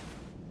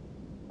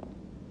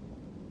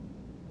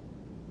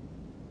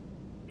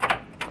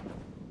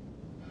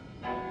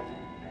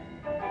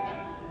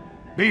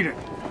 Beat it.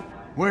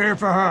 We're here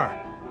for her.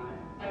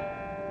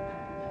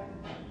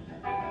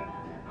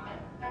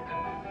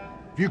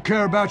 If you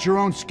care about your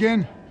own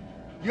skin,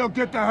 you'll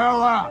get the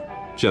hell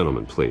out.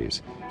 Gentlemen,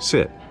 please.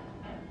 Sit.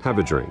 Have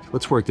a drink.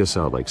 Let's work this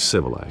out like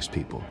civilized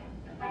people.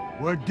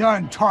 We're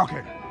done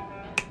talking.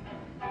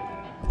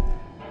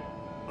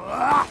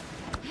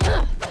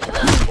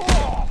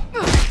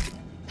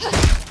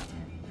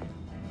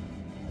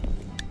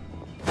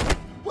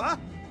 What?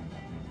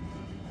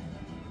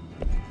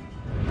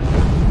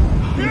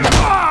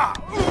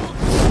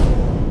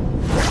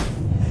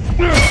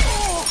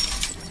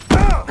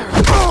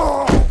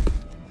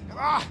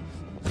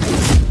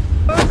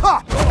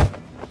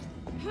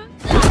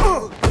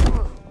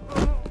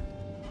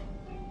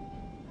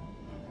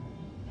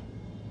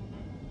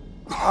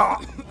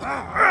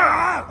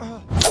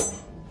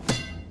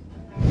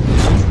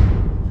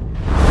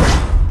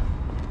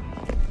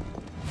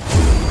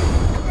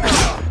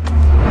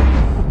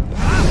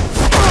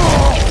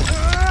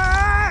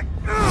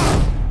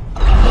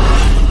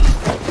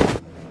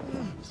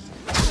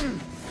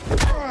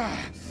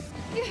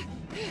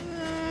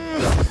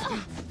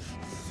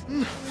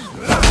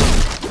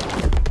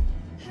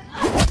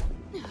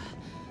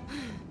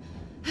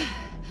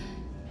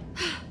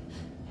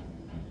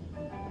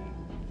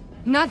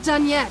 Not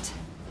done yet.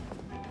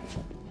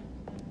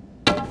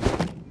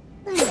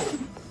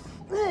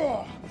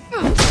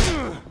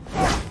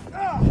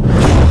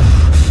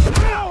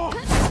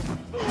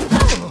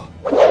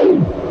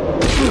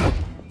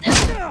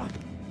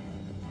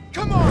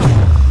 Come on!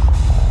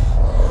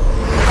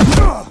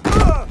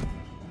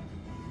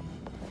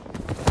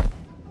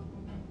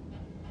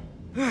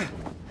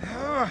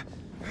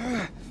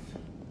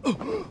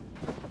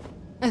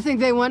 I think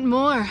they want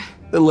more.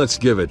 Then let's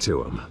give it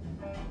to him.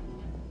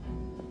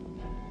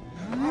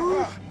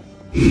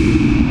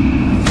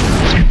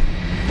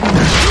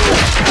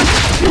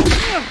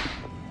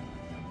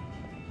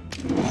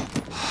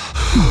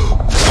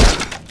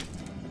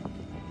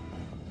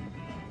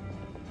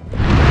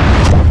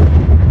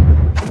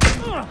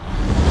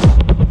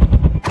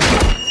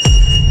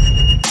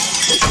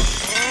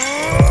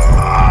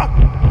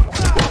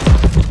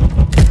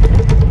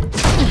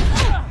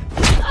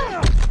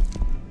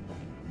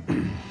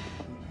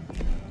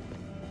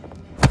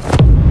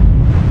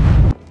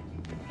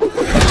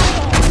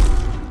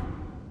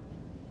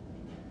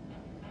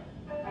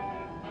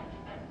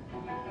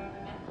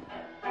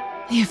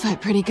 You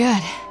fight pretty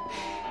good,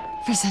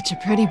 for such a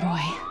pretty boy.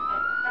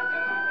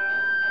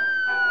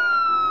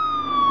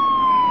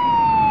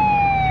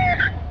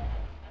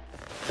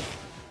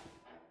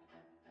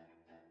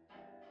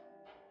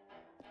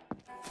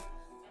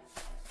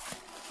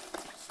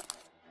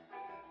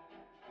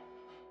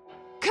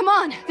 Come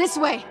on, this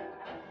way!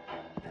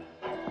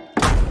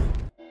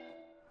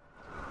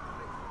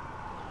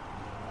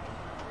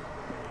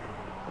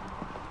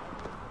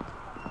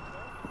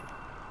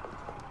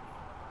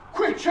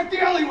 Quick, check the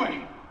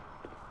alleyway!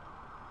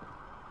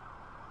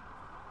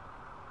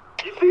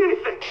 You see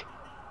anything?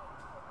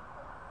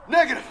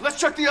 Negative. Let's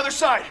check the other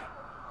side.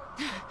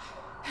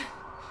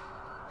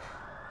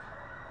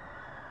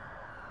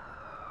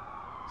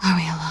 Are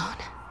we alone?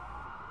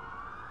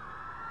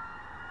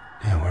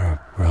 Yeah,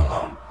 we're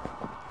alone.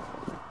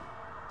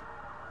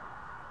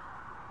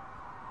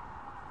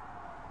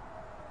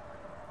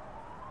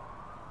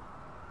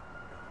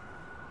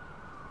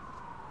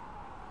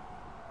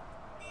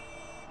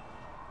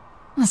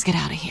 Let's get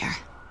out of here.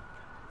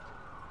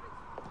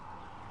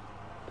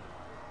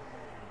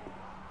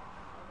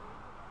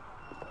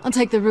 I'll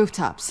take the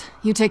rooftops.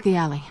 You take the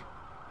alley.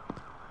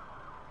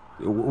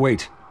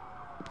 Wait.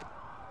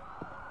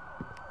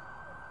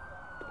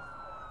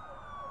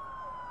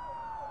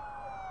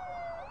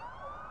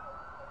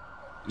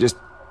 Just...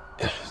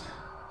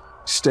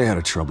 stay out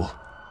of trouble.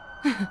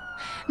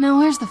 Now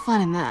where's the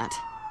fun in that?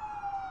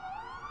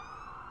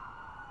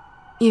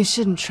 You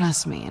shouldn't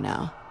trust me, you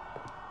know.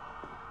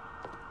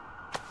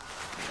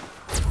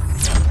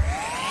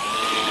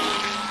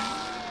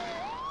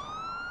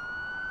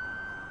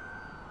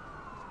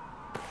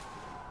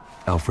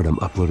 Alfred, I'm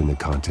uploading the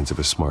contents of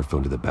a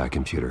smartphone to the back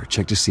computer.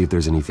 Check to see if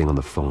there's anything on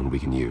the phone we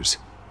can use.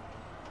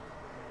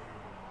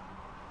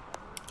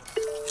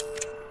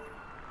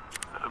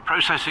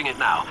 Processing it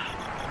now.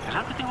 Is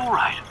everything all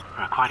right?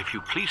 There are quite a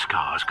few police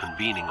cars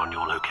convening on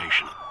your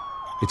location.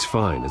 It's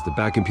fine. Has the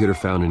back computer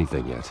found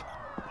anything yet?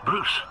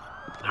 Bruce,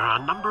 there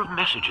are a number of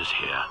messages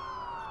here.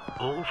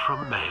 All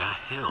from Mayor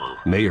Hill.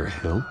 Mayor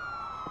Hill?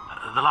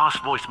 The last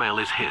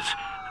voicemail is his.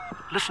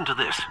 Listen to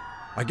this.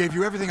 I gave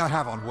you everything I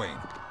have on Wayne.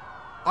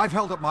 I've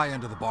held up my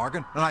end of the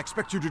bargain, and I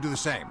expect you to do the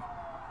same.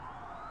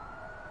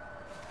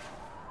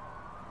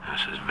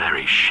 This is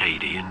very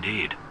shady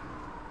indeed.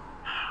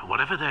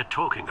 Whatever they're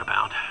talking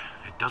about,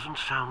 it doesn't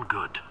sound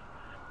good.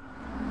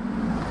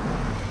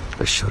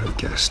 I should have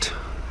guessed.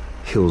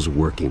 Hill's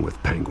working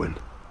with Penguin.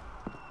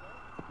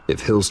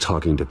 If Hill's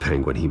talking to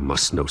Penguin, he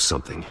must know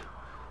something.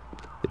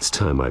 It's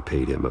time I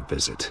paid him a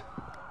visit.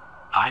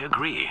 I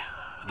agree.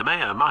 The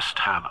mayor must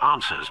have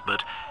answers,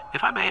 but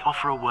if I may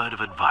offer a word of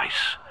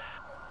advice.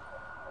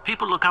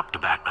 People look up to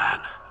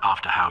Batman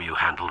after how you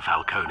handled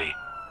Falcone.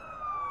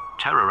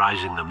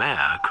 Terrorizing the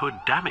mayor could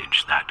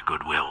damage that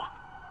goodwill.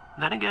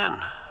 Then again,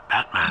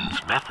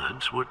 Batman's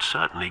methods would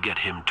certainly get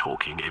him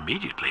talking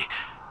immediately.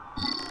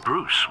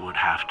 Bruce would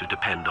have to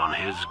depend on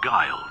his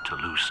guile to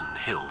loosen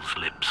Hill's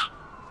lips.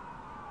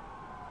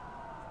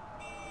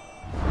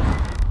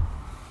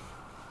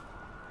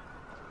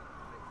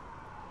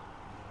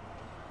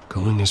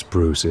 Going as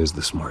Bruce is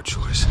the smart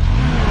choice.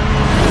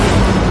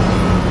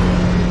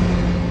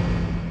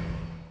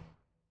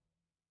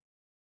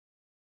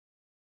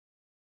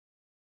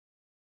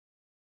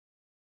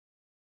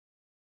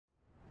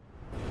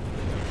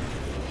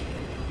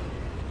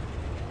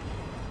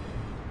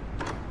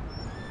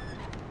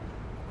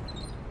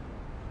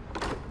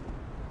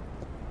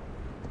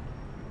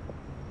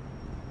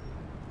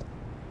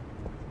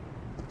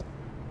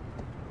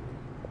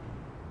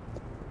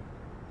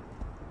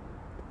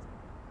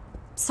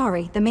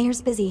 Sorry, the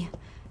mayor's busy.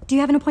 Do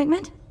you have an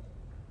appointment?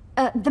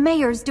 The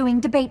mayor's doing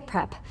debate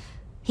prep.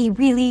 He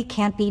really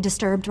can't be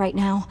disturbed right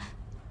now.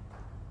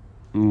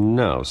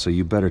 No, so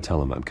you better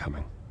tell him I'm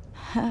coming.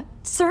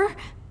 Sir?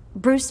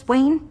 Bruce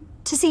Wayne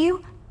to see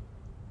you?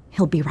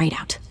 He'll be right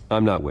out.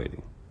 I'm not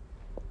waiting.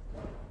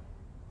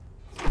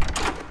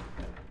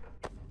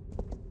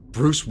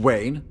 Bruce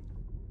Wayne?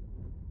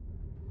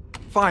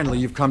 Finally,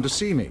 you've come to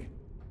see me.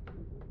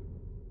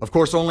 Of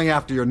course, only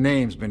after your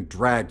name's been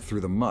dragged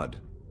through the mud.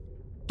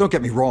 Don't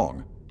get me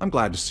wrong, I'm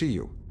glad to see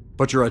you.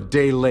 But you're a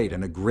day late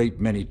and a great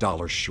many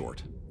dollars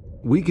short.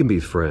 We can be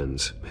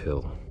friends,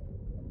 Hill.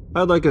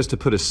 I'd like us to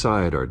put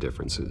aside our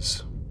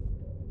differences.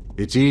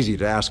 It's easy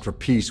to ask for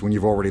peace when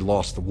you've already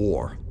lost the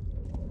war.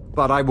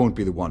 But I won't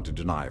be the one to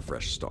deny a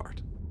fresh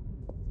start.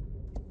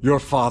 Your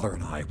father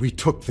and I, we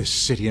took this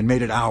city and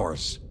made it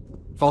ours.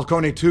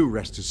 Falcone too,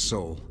 rest his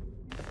soul.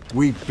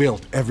 We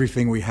built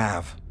everything we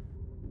have.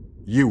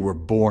 You were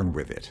born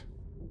with it.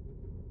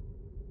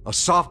 A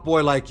soft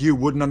boy like you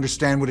wouldn't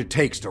understand what it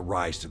takes to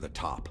rise to the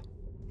top.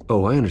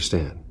 Oh, I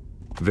understand.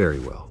 Very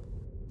well.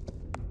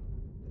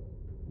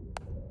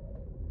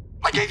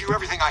 I gave you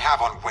everything I have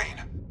on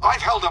Wayne.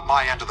 I've held up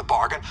my end of the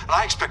bargain, and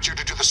I expect you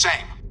to do the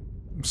same.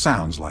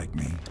 Sounds like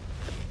me.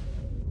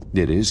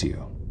 It is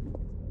you.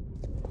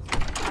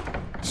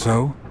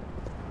 So,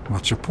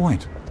 what's your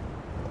point?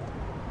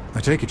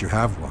 I take it you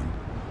have one.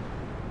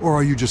 Or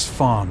are you just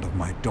fond of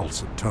my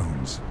dulcet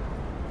tones?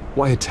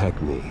 Why attack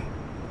me?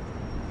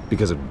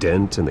 Because of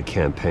Dent and the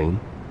campaign?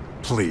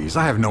 Please,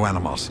 I have no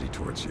animosity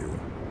towards you.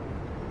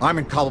 I'm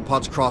in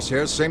Cobblepot's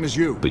crosshairs, same as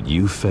you. But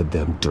you fed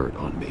them dirt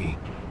on me.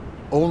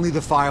 Only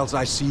the files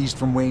I seized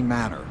from Wayne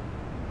Manor.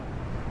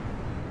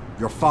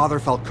 Your father,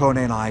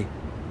 Falcone, and I,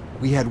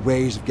 we had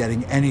ways of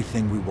getting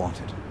anything we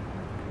wanted.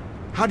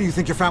 How do you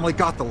think your family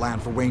got the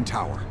land for Wayne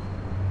Tower?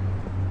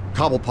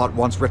 Cobblepot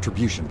wants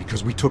retribution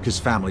because we took his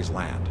family's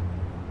land.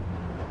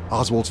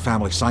 Oswald's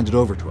family signed it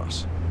over to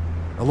us,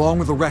 along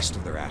with the rest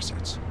of their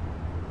assets.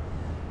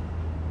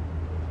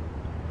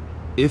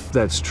 If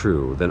that's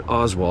true, then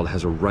Oswald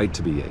has a right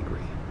to be angry.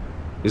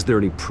 Is there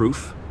any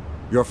proof?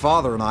 Your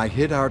father and I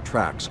hid our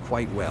tracks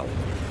quite well.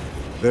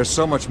 There's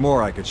so much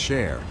more I could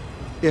share,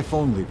 if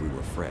only we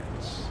were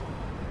friends.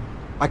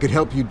 I could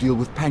help you deal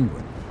with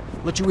Penguin,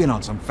 let you in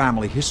on some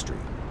family history.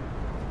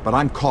 But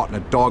I'm caught in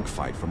a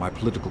dogfight for my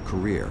political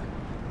career,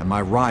 and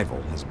my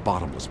rival has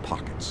bottomless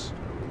pockets.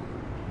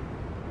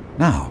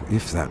 Now,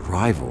 if that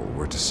rival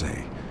were to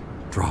say,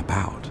 drop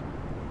out,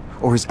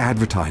 or his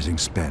advertising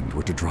spend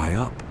were to dry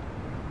up,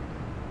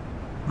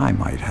 I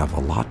might have a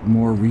lot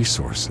more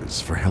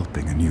resources for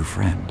helping a new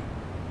friend.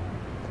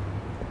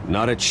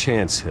 Not a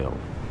chance, Hill.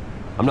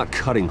 I'm not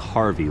cutting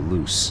Harvey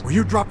loose. Were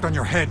you dropped on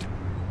your head?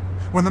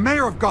 When the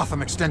mayor of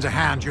Gotham extends a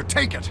hand, you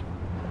take it!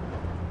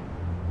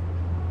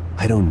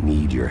 I don't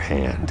need your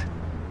hand.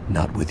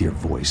 Not with your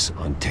voice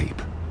on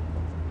tape.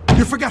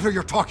 You forget who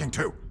you're talking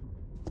to!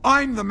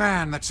 I'm the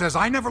man that says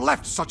I never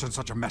left such and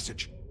such a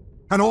message.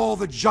 And all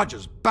the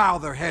judges bow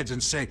their heads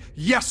and say,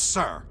 yes,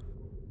 sir.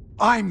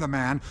 I'm the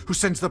man who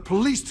sends the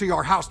police to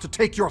your house to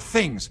take your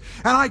things,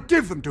 and I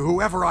give them to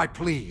whoever I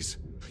please.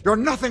 You're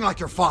nothing like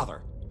your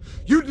father.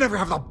 You'd never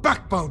have the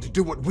backbone to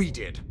do what we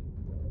did.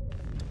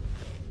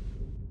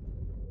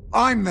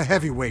 I'm the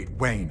heavyweight,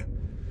 Wayne,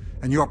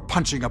 and you're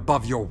punching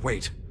above your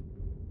weight.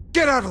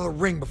 Get out of the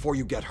ring before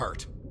you get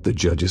hurt. The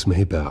judges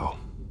may bow,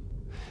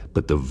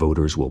 but the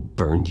voters will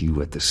burn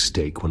you at the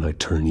stake when I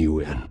turn you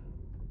in.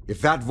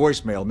 If that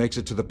voicemail makes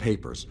it to the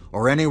papers,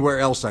 or anywhere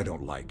else I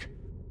don't like,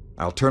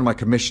 I'll turn my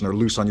commissioner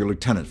loose on your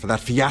lieutenant for that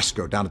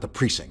fiasco down at the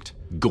precinct.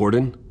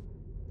 Gordon?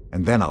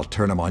 And then I'll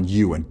turn him on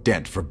you and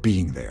Dent for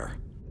being there.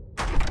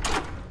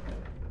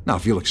 Now,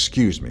 if you'll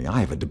excuse me, I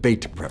have a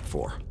debate to prep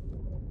for.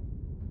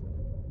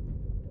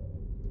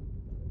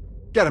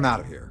 Get him out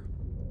of here.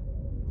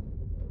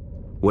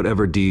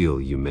 Whatever deal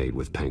you made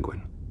with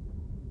Penguin,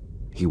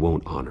 he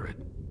won't honor it.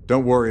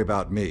 Don't worry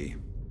about me.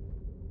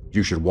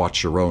 You should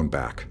watch your own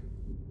back.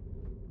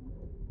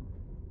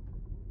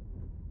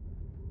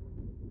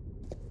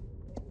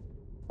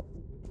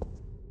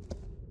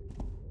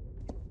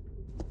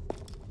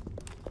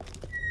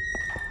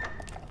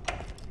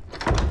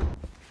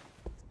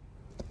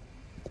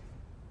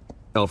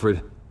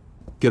 Alfred,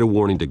 get a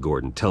warning to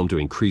Gordon. Tell him to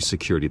increase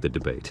security at the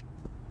debate.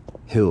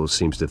 Hill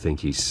seems to think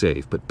he's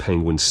safe, but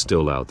Penguin's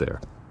still out there.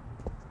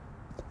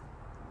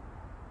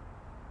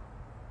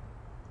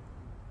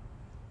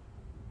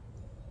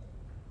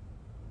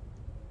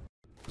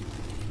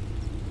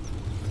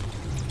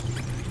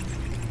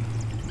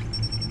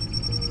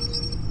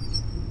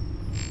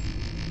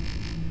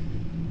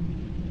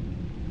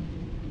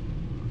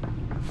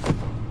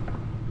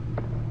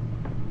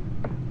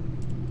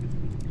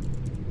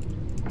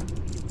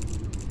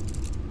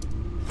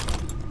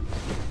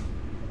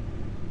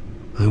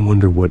 I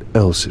wonder what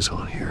else is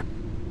on here.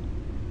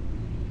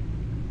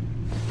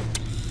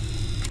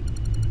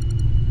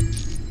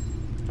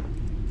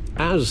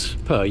 As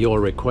per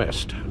your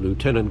request,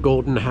 Lieutenant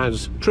Gordon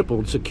has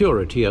tripled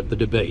security at the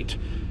debate.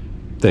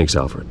 Thanks,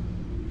 Alfred.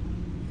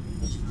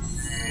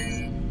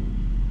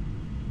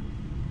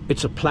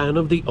 It's a plan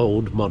of the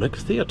old Monarch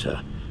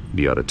Theater.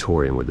 The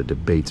auditorium where the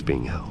debate's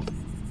being held.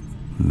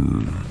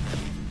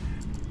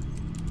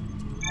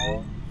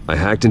 I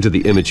hacked into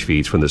the image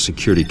feeds from the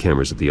security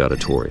cameras at the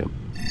auditorium.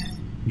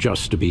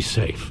 Just to be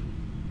safe.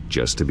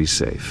 Just to be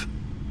safe.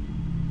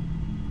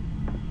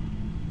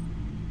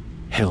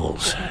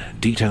 Hills,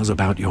 details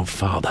about your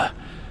father.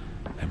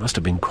 They must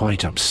have been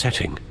quite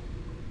upsetting.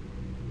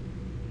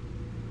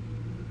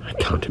 I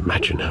can't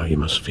imagine how you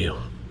must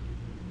feel.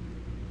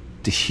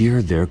 To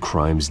hear their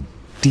crimes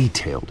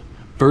detailed,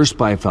 first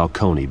by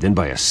Falcone, then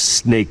by a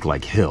snake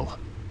like Hill,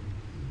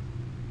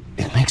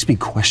 it makes me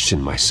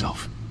question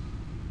myself.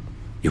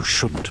 You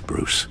shouldn't,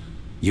 Bruce.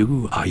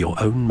 You are your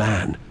own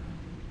man.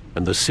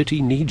 And the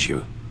city needs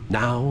you,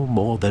 now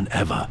more than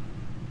ever.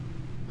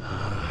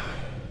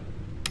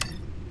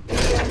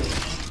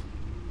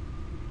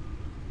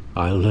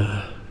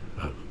 I'll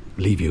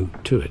leave you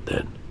to it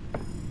then.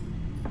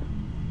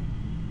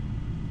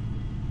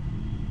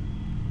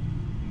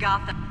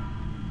 Gotham.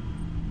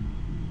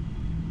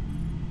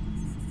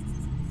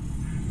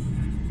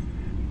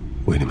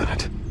 Wait a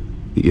minute.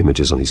 The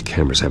images on these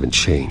cameras haven't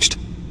changed.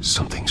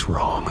 Something's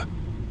wrong.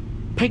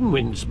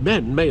 Penguin's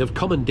men may have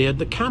commandeered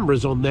the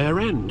cameras on their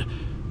end.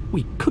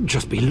 We could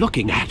just be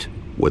looking at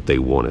what they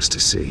want us to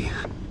see.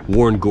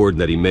 Warn Gordon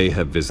that he may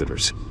have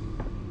visitors.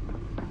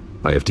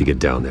 I have to get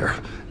down there.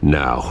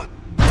 Now.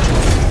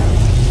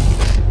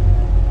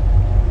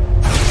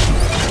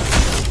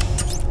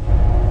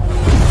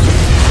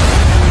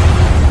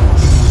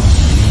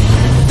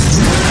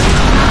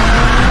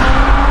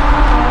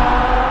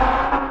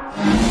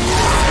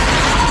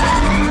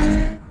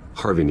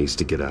 Harvey needs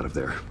to get out of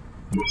there.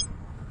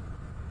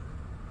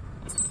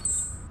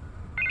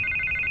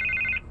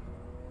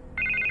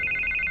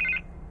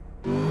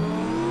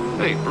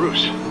 Hey,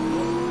 Bruce.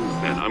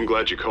 Man, I'm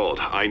glad you called.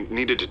 I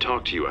needed to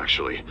talk to you,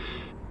 actually.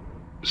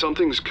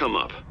 Something's come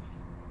up.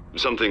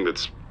 Something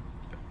that's...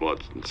 well,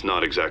 it's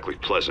not exactly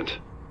pleasant.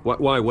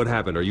 Why? What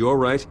happened? Are you all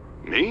right?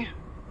 Me?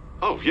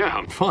 Oh, yeah,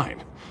 I'm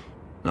fine.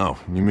 Oh,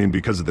 you mean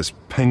because of this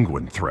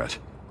Penguin threat?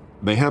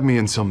 They have me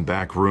in some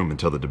back room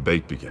until the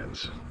debate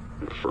begins.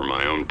 For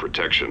my own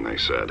protection, they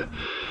said. A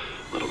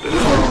little bit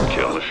of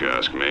overkill, if you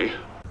ask me.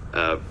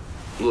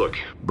 Look,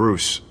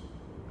 Bruce,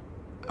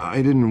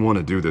 I didn't want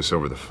to do this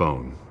over the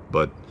phone,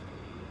 but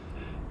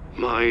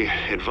my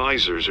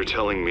advisors are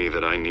telling me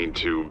that I need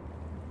to...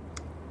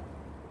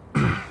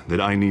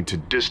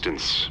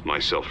 distance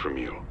myself from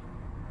you.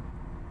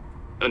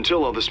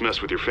 Until all this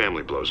mess with your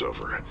family blows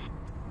over.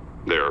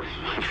 They're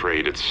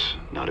afraid it's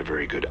not a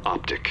very good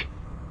optic.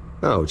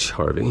 Ouch,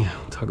 Harvey.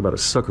 Talk about a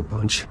sucker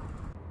punch.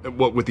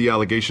 What with the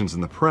allegations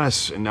in the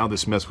press, and now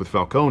this mess with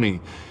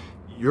Falcone,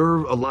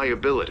 you're a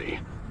liability.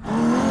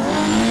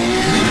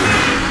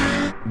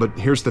 But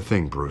here's the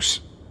thing,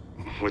 Bruce.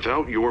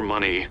 Without your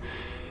money,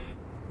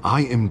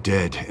 I am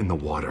dead in the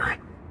water.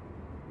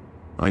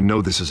 I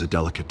know this is a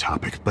delicate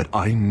topic, but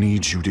I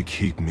need you to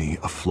keep me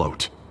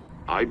afloat.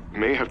 I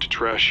may have to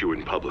trash you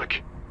in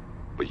public,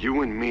 but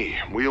you and me,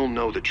 we'll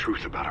know the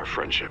truth about our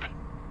friendship.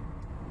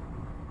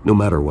 No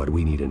matter what,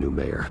 we need a new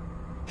mayor.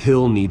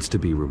 Hill needs to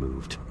be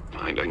removed.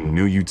 I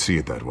knew you'd see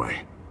it that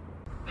way.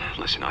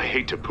 Listen, I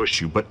hate to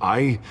push you, but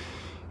I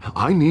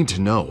need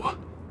to know.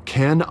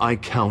 Can I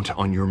count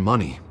on your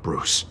money,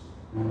 Bruce?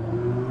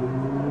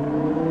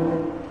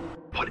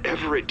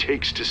 Whatever it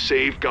takes to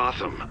save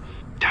Gotham.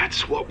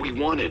 That's what we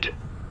wanted.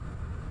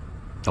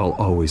 I'll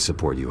always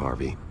support you,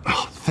 Harvey.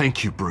 Oh,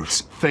 thank you,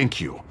 Bruce. Thank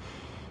you.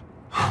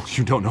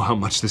 You don't know how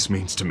much this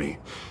means to me.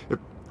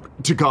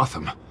 To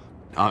Gotham.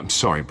 I'm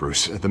sorry,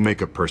 Bruce. The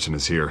makeup person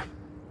is here.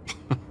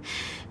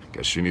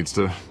 Guess she needs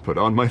to put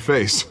on my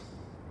face.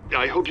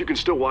 I hope you can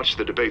still watch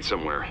the debate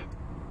somewhere.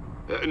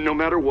 No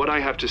matter what I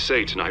have to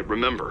say tonight,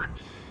 remember,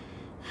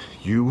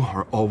 you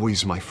are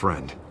always my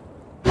friend.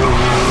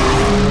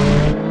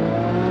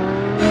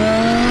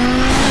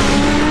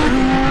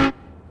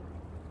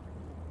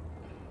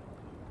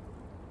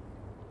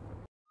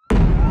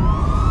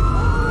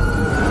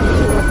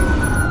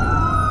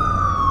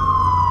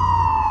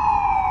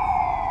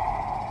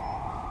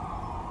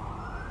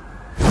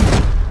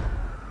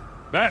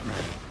 Batman.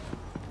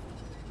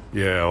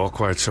 Yeah, all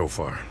quiet so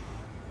far.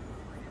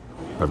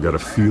 I've got a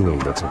feeling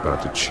that's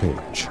about to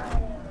change.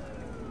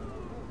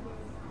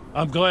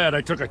 I'm glad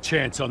I took a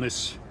chance on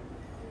this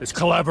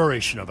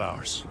collaboration of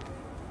ours.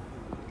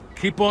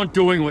 Keep on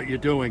doing what you're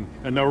doing,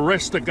 and the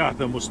rest of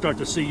Gotham will start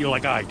to see you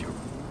like I do.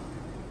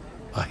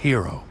 A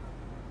hero.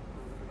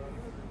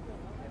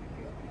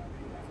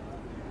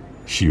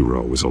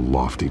 Hero is a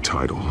lofty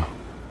title.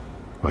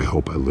 I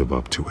hope I live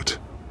up to it.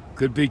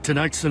 Could be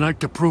tonight's the night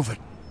to prove it.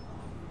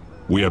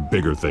 We have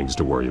bigger things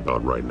to worry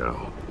about right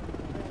now.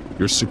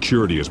 Your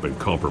security has been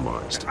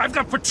compromised. I've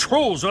got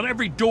patrols on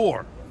every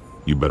door.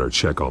 You better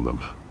check on them.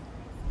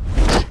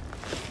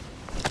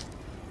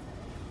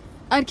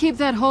 I'd keep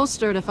that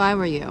holstered if I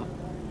were you.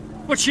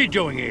 What's she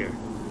doing here?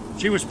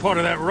 She was part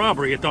of that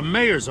robbery at the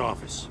mayor's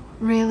office.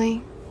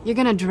 Really? You're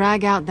gonna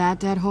drag out that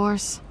dead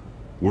horse?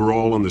 We're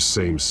all on the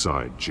same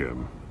side,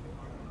 Jim.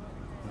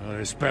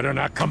 This better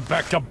not come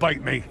back to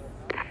bite me.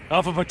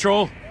 Alpha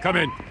Patrol, come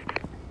in.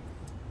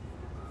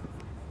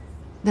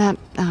 That,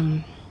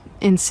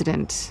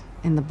 incident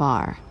in the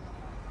bar.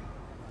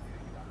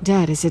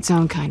 Dead is its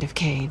own kind of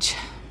cage.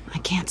 I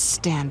can't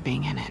stand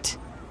being in it.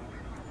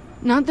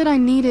 Not that I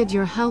needed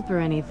your help or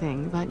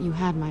anything, but you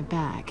had my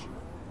back.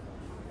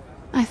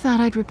 I thought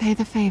I'd repay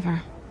the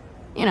favor.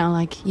 You know,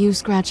 like you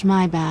scratch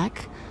my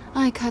back,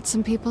 I cut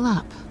some people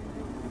up.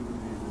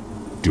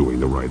 Doing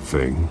the right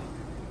thing.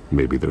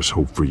 Maybe there's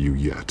hope for you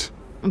yet.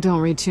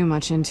 Don't read too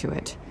much into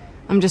it.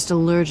 I'm just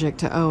allergic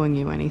to owing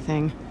you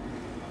anything.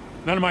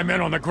 None of my men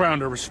on the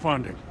ground are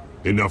responding.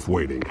 Enough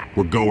waiting.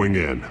 We're going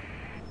in.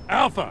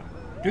 Alpha,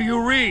 do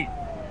you read?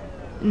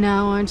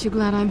 Now, aren't you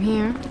glad I'm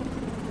here?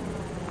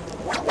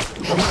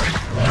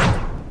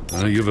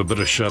 You have a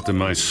better shot than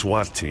my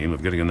SWAT team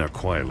of getting in there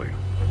quietly.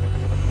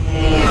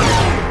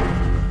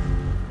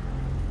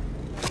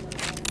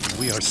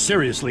 We are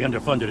seriously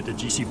underfunded at the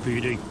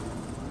GCPD.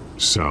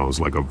 Sounds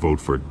like a vote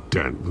for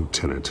Dent,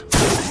 Lieutenant.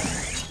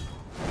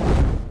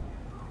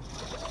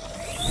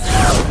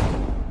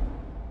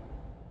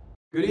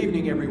 Good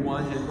evening,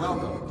 everyone, and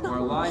welcome to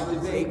our live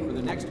debate for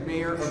the next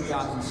mayor of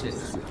Gotham City.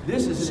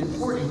 This is an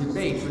important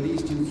debate for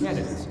these two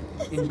candidates,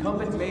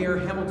 incumbent Mayor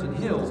Hamilton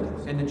Hill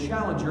and the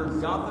challenger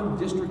Gotham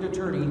District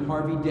Attorney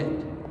Harvey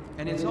Dent.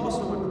 And it's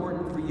also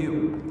important for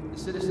you, the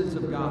citizens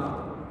of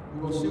Gotham,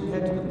 who will soon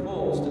head to the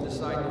polls to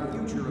decide the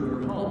future of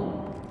your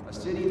home, a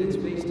city that's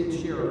faced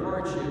its share of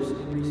hardships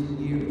in recent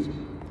years.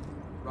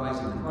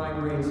 Rising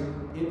crime rates,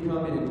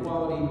 income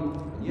inequality,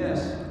 and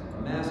yes,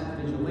 a masked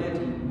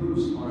vigilante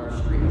loose on our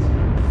streets.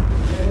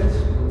 Candidates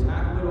will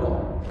tackle it all.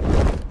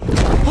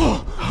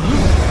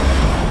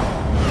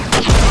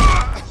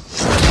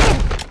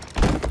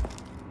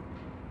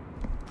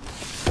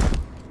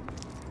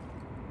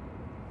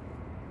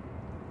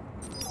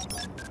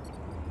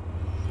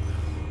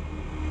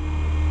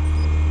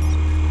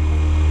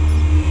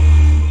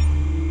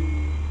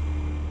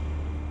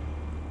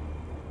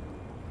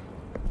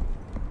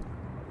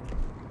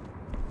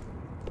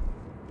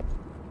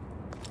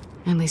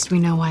 At least we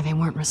know why they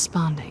weren't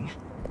responding.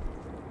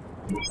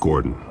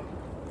 Gordon,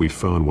 we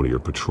found one of your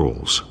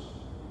patrols.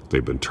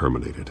 They've been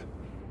terminated.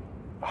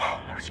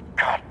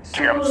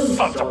 Goddamn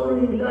sons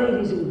sorry,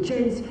 ladies and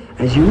gents.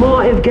 As you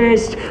might have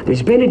guessed,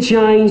 there's been a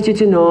change to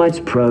tonight's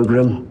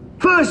program.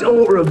 First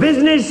order of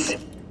business,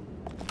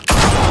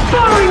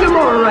 firing the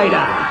moderator!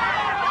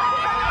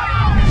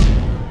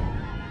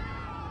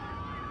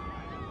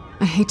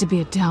 I hate to be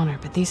a downer,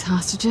 but these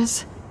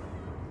hostages,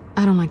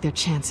 I don't like their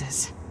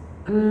chances.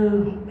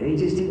 They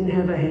just didn't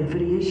have a head for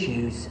the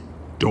issues.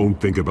 Don't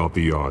think about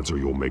the odds or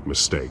you'll make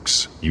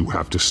mistakes. You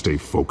have to stay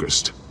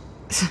focused.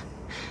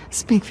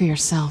 Speak for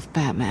yourself,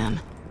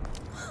 Batman.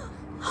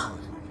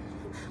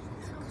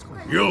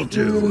 You'll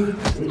do.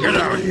 Get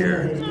out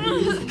here.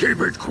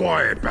 Keep it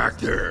quiet back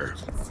there.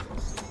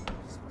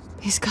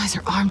 These guys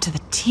are armed to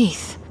the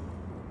teeth.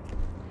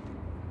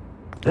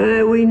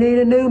 We need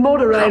a new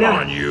moderator. Come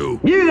on, you!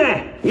 You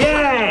there!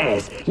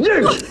 Yes!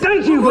 You!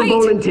 Thank you for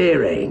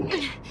volunteering.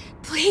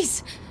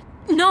 Please,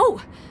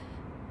 no!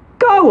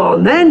 Go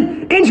on,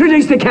 then.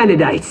 Introduce the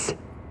candidates.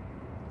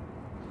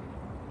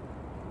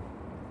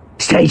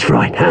 Stage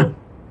fright, huh?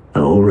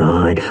 All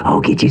right,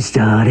 I'll get you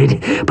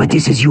started, but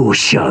this is your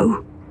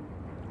show.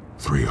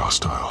 3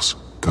 hostiles.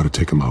 Gotta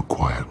take them out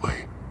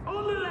quietly.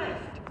 On the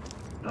left,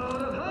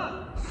 out of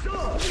hot,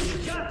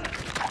 soft, shut,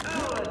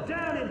 our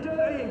down and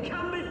dirty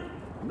incumbent,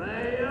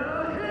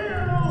 Mayor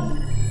Hill.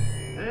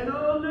 And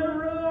on the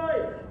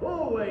right,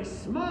 always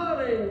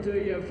smiling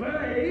to your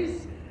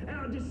face,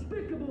 our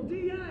despicable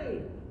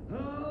DA,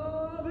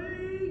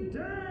 Harvey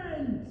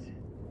Dent.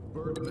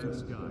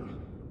 Bird-mask guy.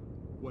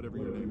 Whatever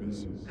your name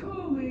is.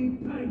 Call me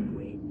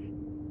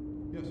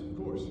Penguin. Yes, of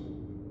course.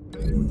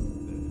 Penguin,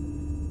 then.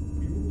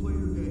 We will play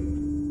your game.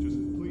 Just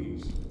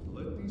please,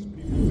 let these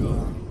people go.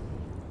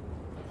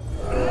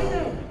 Play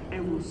then,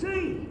 and we'll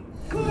see.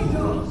 Coin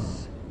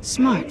toss.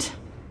 Smart.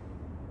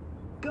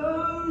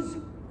 Goes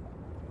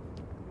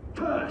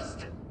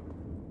first.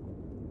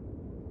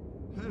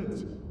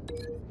 Heads.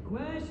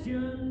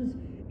 Questions.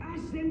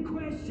 Ask them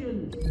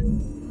questions.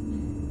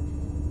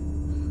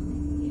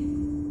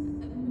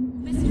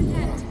 Mr.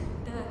 Dent,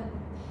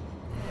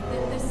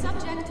 the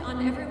subject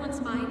on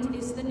everyone's mind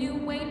is the new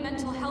Wayne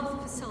Mental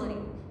Health Facility.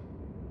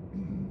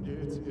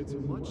 It's a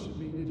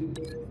much-needed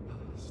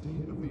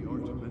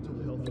state-of-the-art mental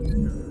health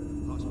care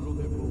hospital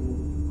that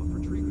will offer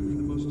treatment for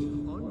the most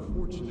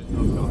unfortunate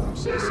of Gotham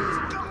citizens.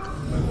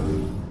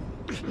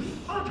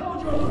 I told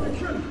you I want the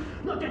truth,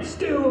 not that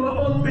still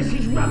on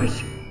Mrs.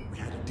 Rubbish. We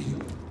had a deal.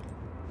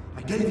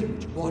 I gave you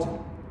what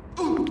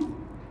you wanted.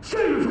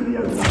 Save it from the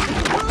open.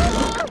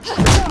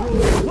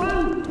 Rule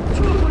 1,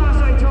 talk when I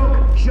say talk,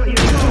 shut your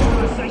door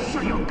when I say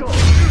shut your gob.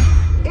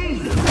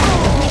 Easy.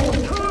 Rule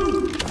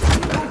 2,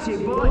 that's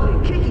inviting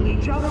and kicking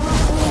each other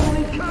up all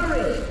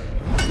encouraged.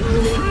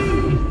 Rule 3,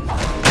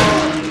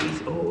 please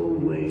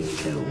always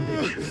tell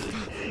the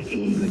truth,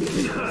 even if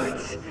it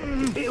hurts.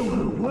 It'll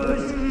hurt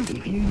worse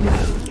if you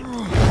know.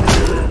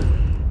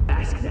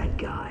 Ask that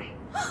guy.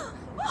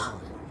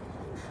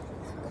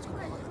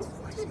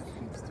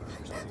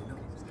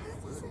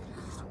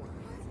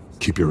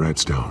 Keep your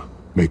heads down.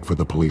 Make for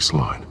the police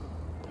line.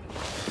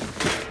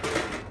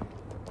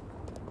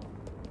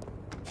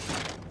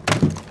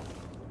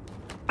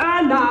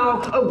 And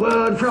now, a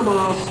word from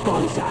our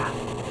sponsor.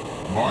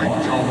 My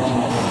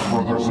downtrodden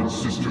brothers and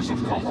sisters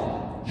of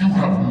Gotham, you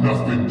have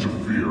nothing to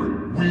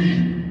fear.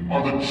 We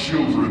are the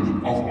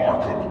children of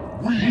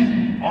Arkham. We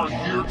are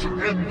here to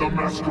end the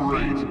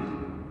masquerade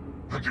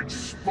and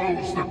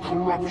expose the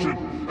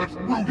corruption that's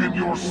rooted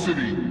your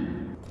city.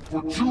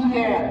 For too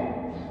long,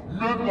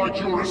 men like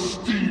your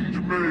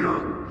esteemed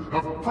mayor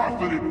have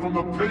profited from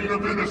the pain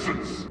of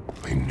innocence.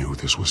 They knew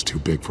this was too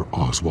big for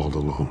Oswald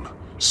alone.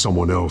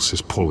 Someone else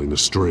is pulling the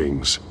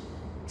strings.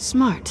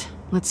 Smart.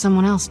 Let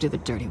someone else do the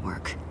dirty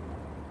work.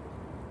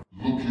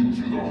 Look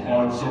into the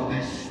hearts of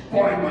these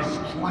spineless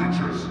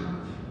creatures,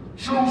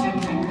 chosen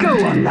to Go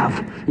lead. on,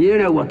 love. You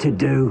know what to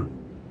do.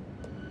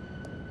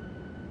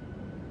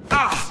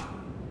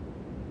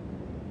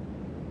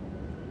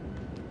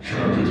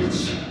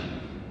 Candidates,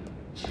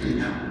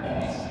 take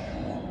off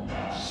your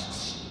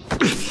masks.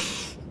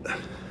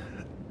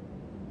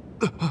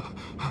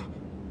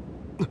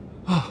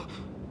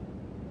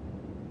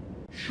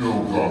 Show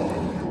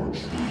Gotham your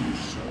true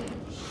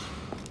selves.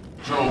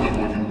 Tell them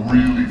what you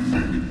really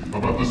think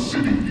about the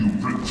city you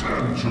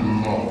pretend to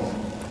love.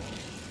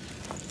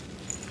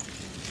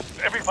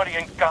 Everybody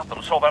in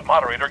Gotham saw that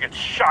moderator get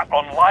shot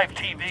on live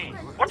TV.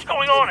 What's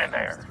going on in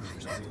there?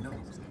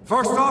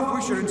 First off,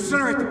 we should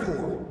incinerate the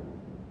poor.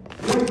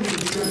 Wait to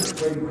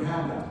incinerate your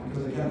handouts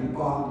because they can't be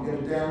bought to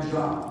get a damn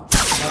job.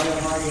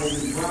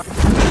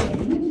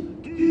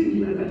 Do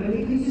you have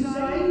anything to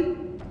say?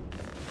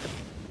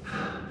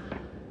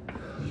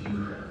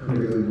 I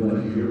really want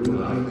to hear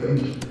what I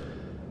think.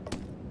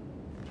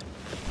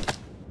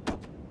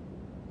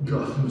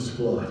 Gotham is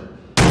flawed.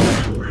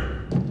 Sure.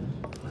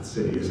 That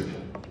city isn't.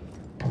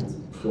 Its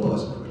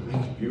flaws are what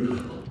make it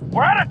beautiful.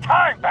 We're out of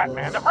time,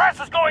 Batman. The press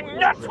is going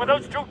nuts with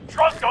those two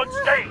drunks on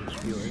stage.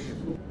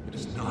 It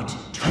is not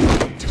too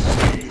late to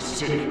save the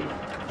city.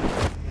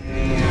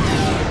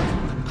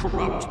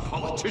 Corrupt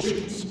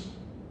politicians.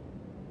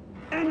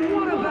 And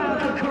what about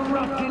the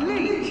corrupt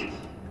elite?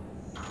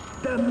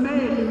 The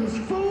men's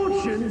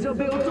fortunes are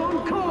built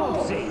on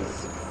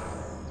corpses.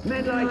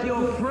 Men like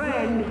your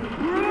friend,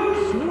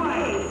 Bruce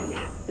Wayne.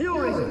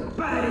 You're as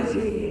bad as he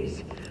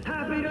is.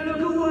 Happy to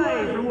look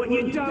away from what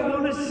you don't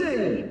want to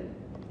see.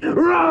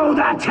 Roll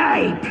the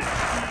tape!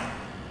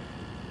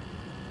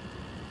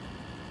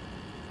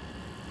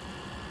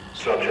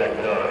 Subject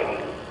 9.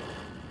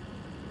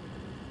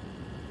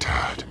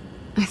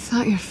 I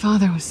thought your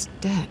father was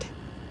dead.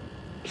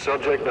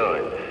 Subject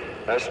 9.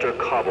 Esther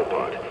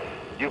Cobblepot.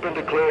 You've been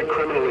declared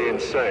criminally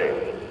insane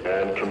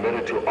and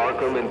committed to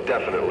Arkham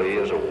indefinitely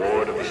as a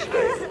ward of the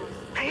state.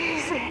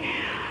 Please,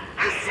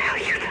 I'll sell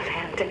you the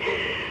land.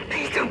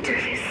 Please don't do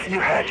You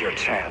had your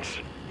chance.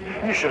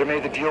 You should have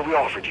made the deal we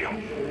offered you.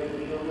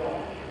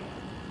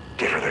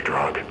 Give her the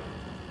drug.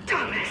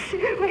 Thomas,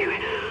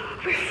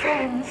 we're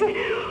friends.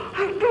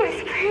 Our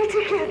boys play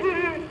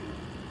together.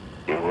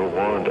 You were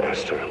warned,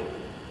 Esther.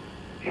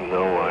 You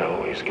know I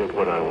always get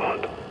what I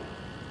want.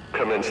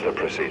 Commence the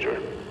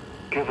procedure.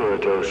 Give her a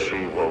dose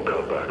she won't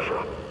come back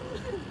from.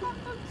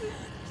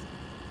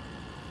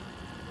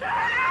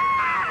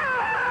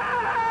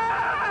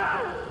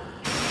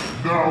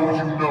 Now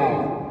you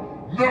know.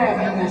 Now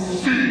you will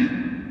see.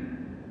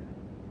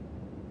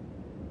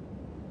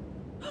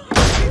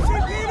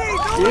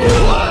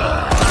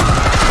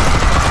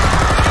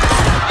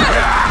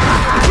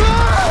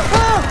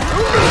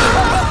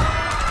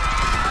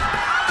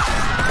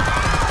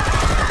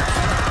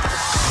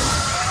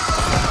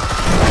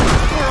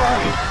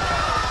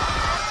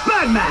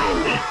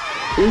 Batman!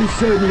 You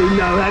certainly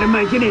know how to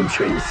make an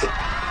entrance.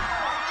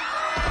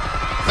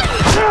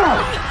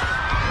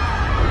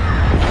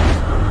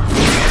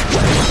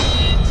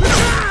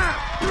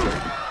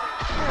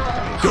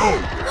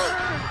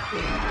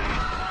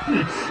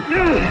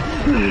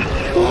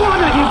 Why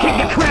don't you kick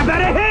the crap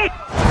out of him?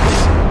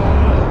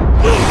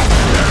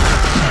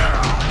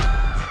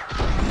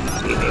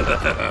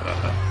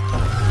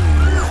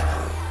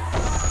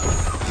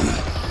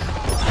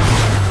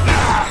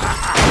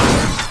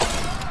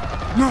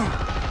 No!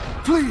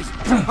 Please!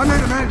 I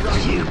made a man!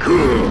 You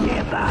could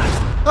never.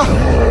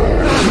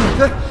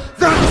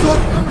 That's what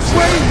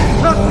Wayne!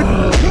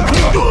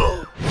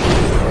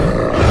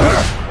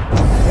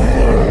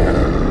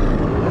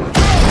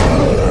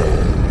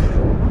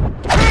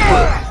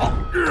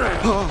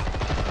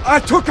 I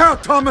took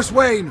out Thomas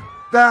Wayne!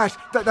 That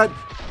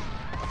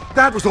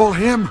was all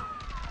him.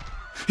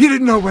 He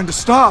didn't know when to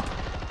stop.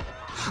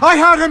 I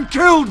had him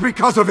killed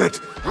because of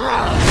it!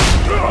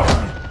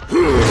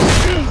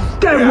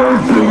 That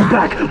won't bring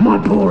back my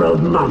poor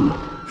old mum.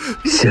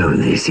 So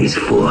this is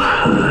for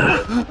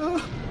her.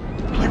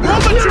 I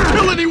won't let you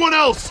kill anyone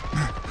else!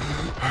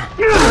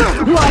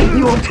 Right,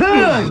 your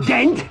turn,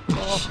 Dent!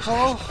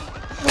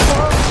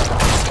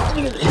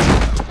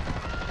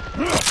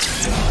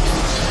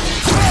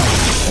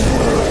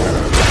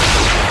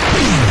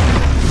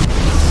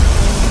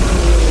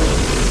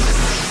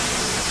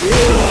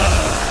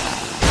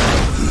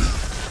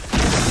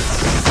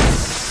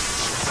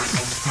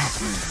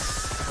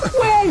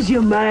 Where's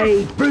your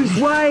mate, Bruce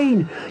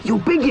Wayne? Your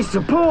biggest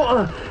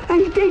supporter,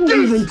 and he didn't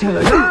even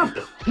turn up!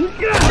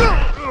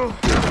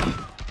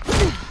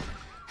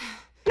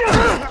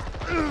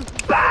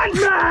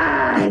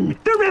 Batman!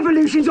 The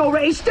revolution's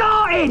already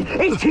starting!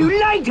 It's too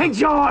late to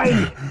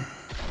join!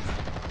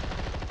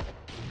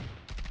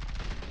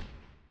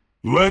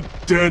 Let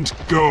Dent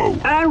go.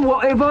 And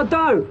what if I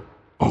don't?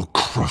 I'll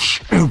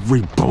crush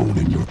every bone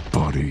in your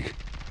body.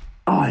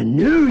 I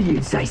knew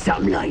you'd say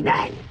something like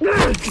that.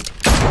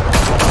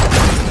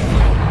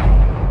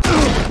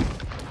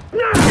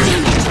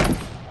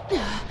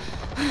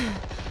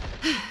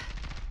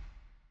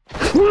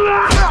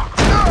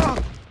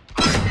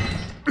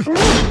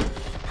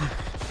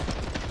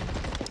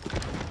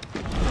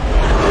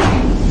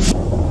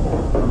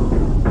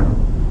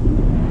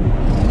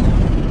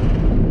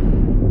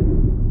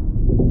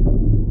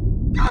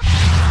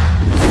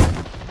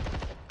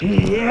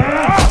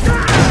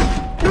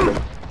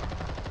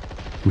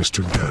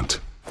 Mr. Dent.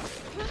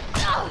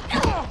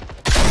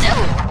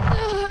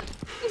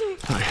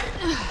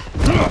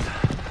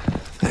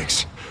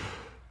 Thanks.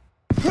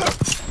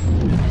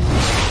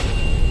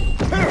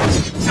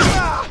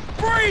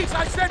 Freeze!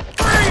 I said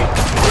freeze!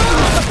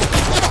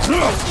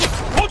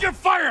 Hold your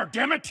fire,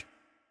 damn it!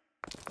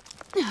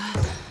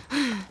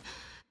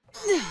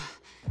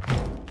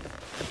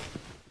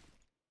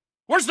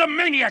 Where's the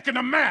maniac in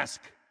the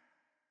mask?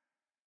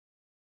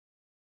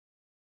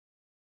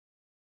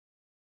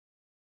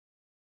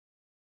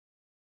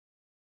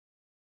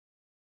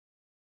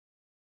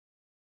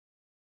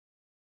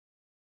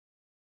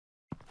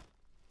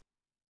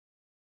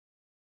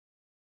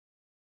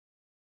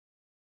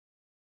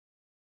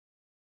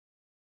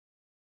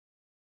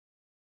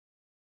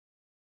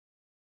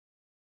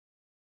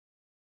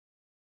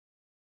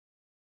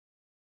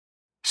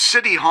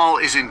 City Hall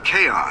is in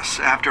chaos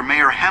after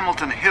Mayor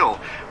Hamilton Hill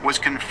was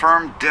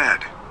confirmed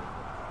dead.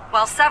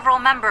 While several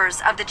members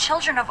of the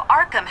Children of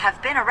Arkham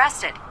have been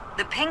arrested,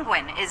 the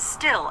Penguin is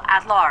still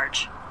at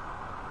large.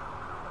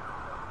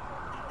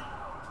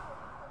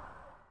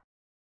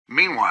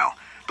 Meanwhile,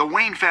 the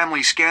Wayne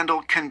family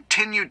scandal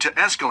continued to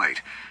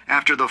escalate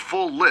after the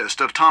full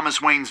list of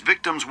Thomas Wayne's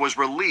victims was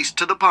released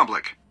to the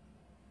public.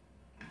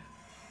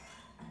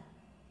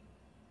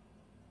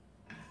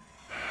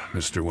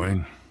 Mr.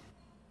 Wayne?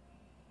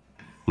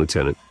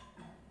 Lieutenant.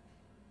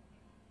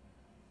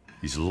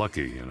 He's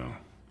lucky, you know.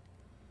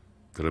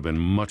 Could have been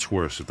much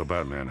worse if the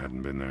Batman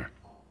hadn't been there.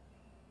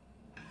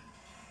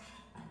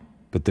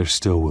 But there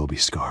still will be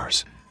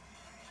scars.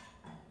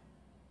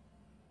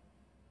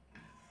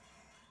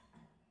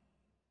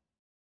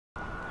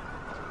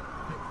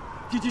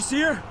 Did you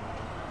see her?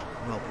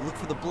 No, but look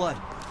for the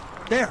blood.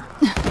 There!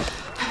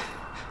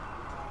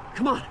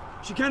 Come on,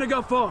 she can't have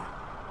got far.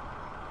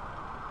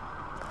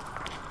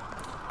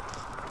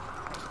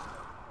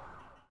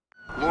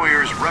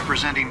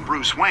 representing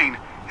Bruce Wayne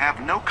have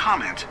no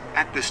comment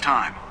at this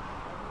time.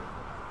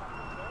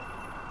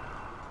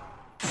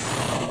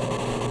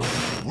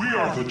 We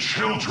are the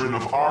children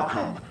of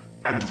Arkham,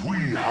 and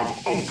we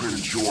have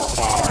opened your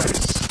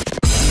eyes.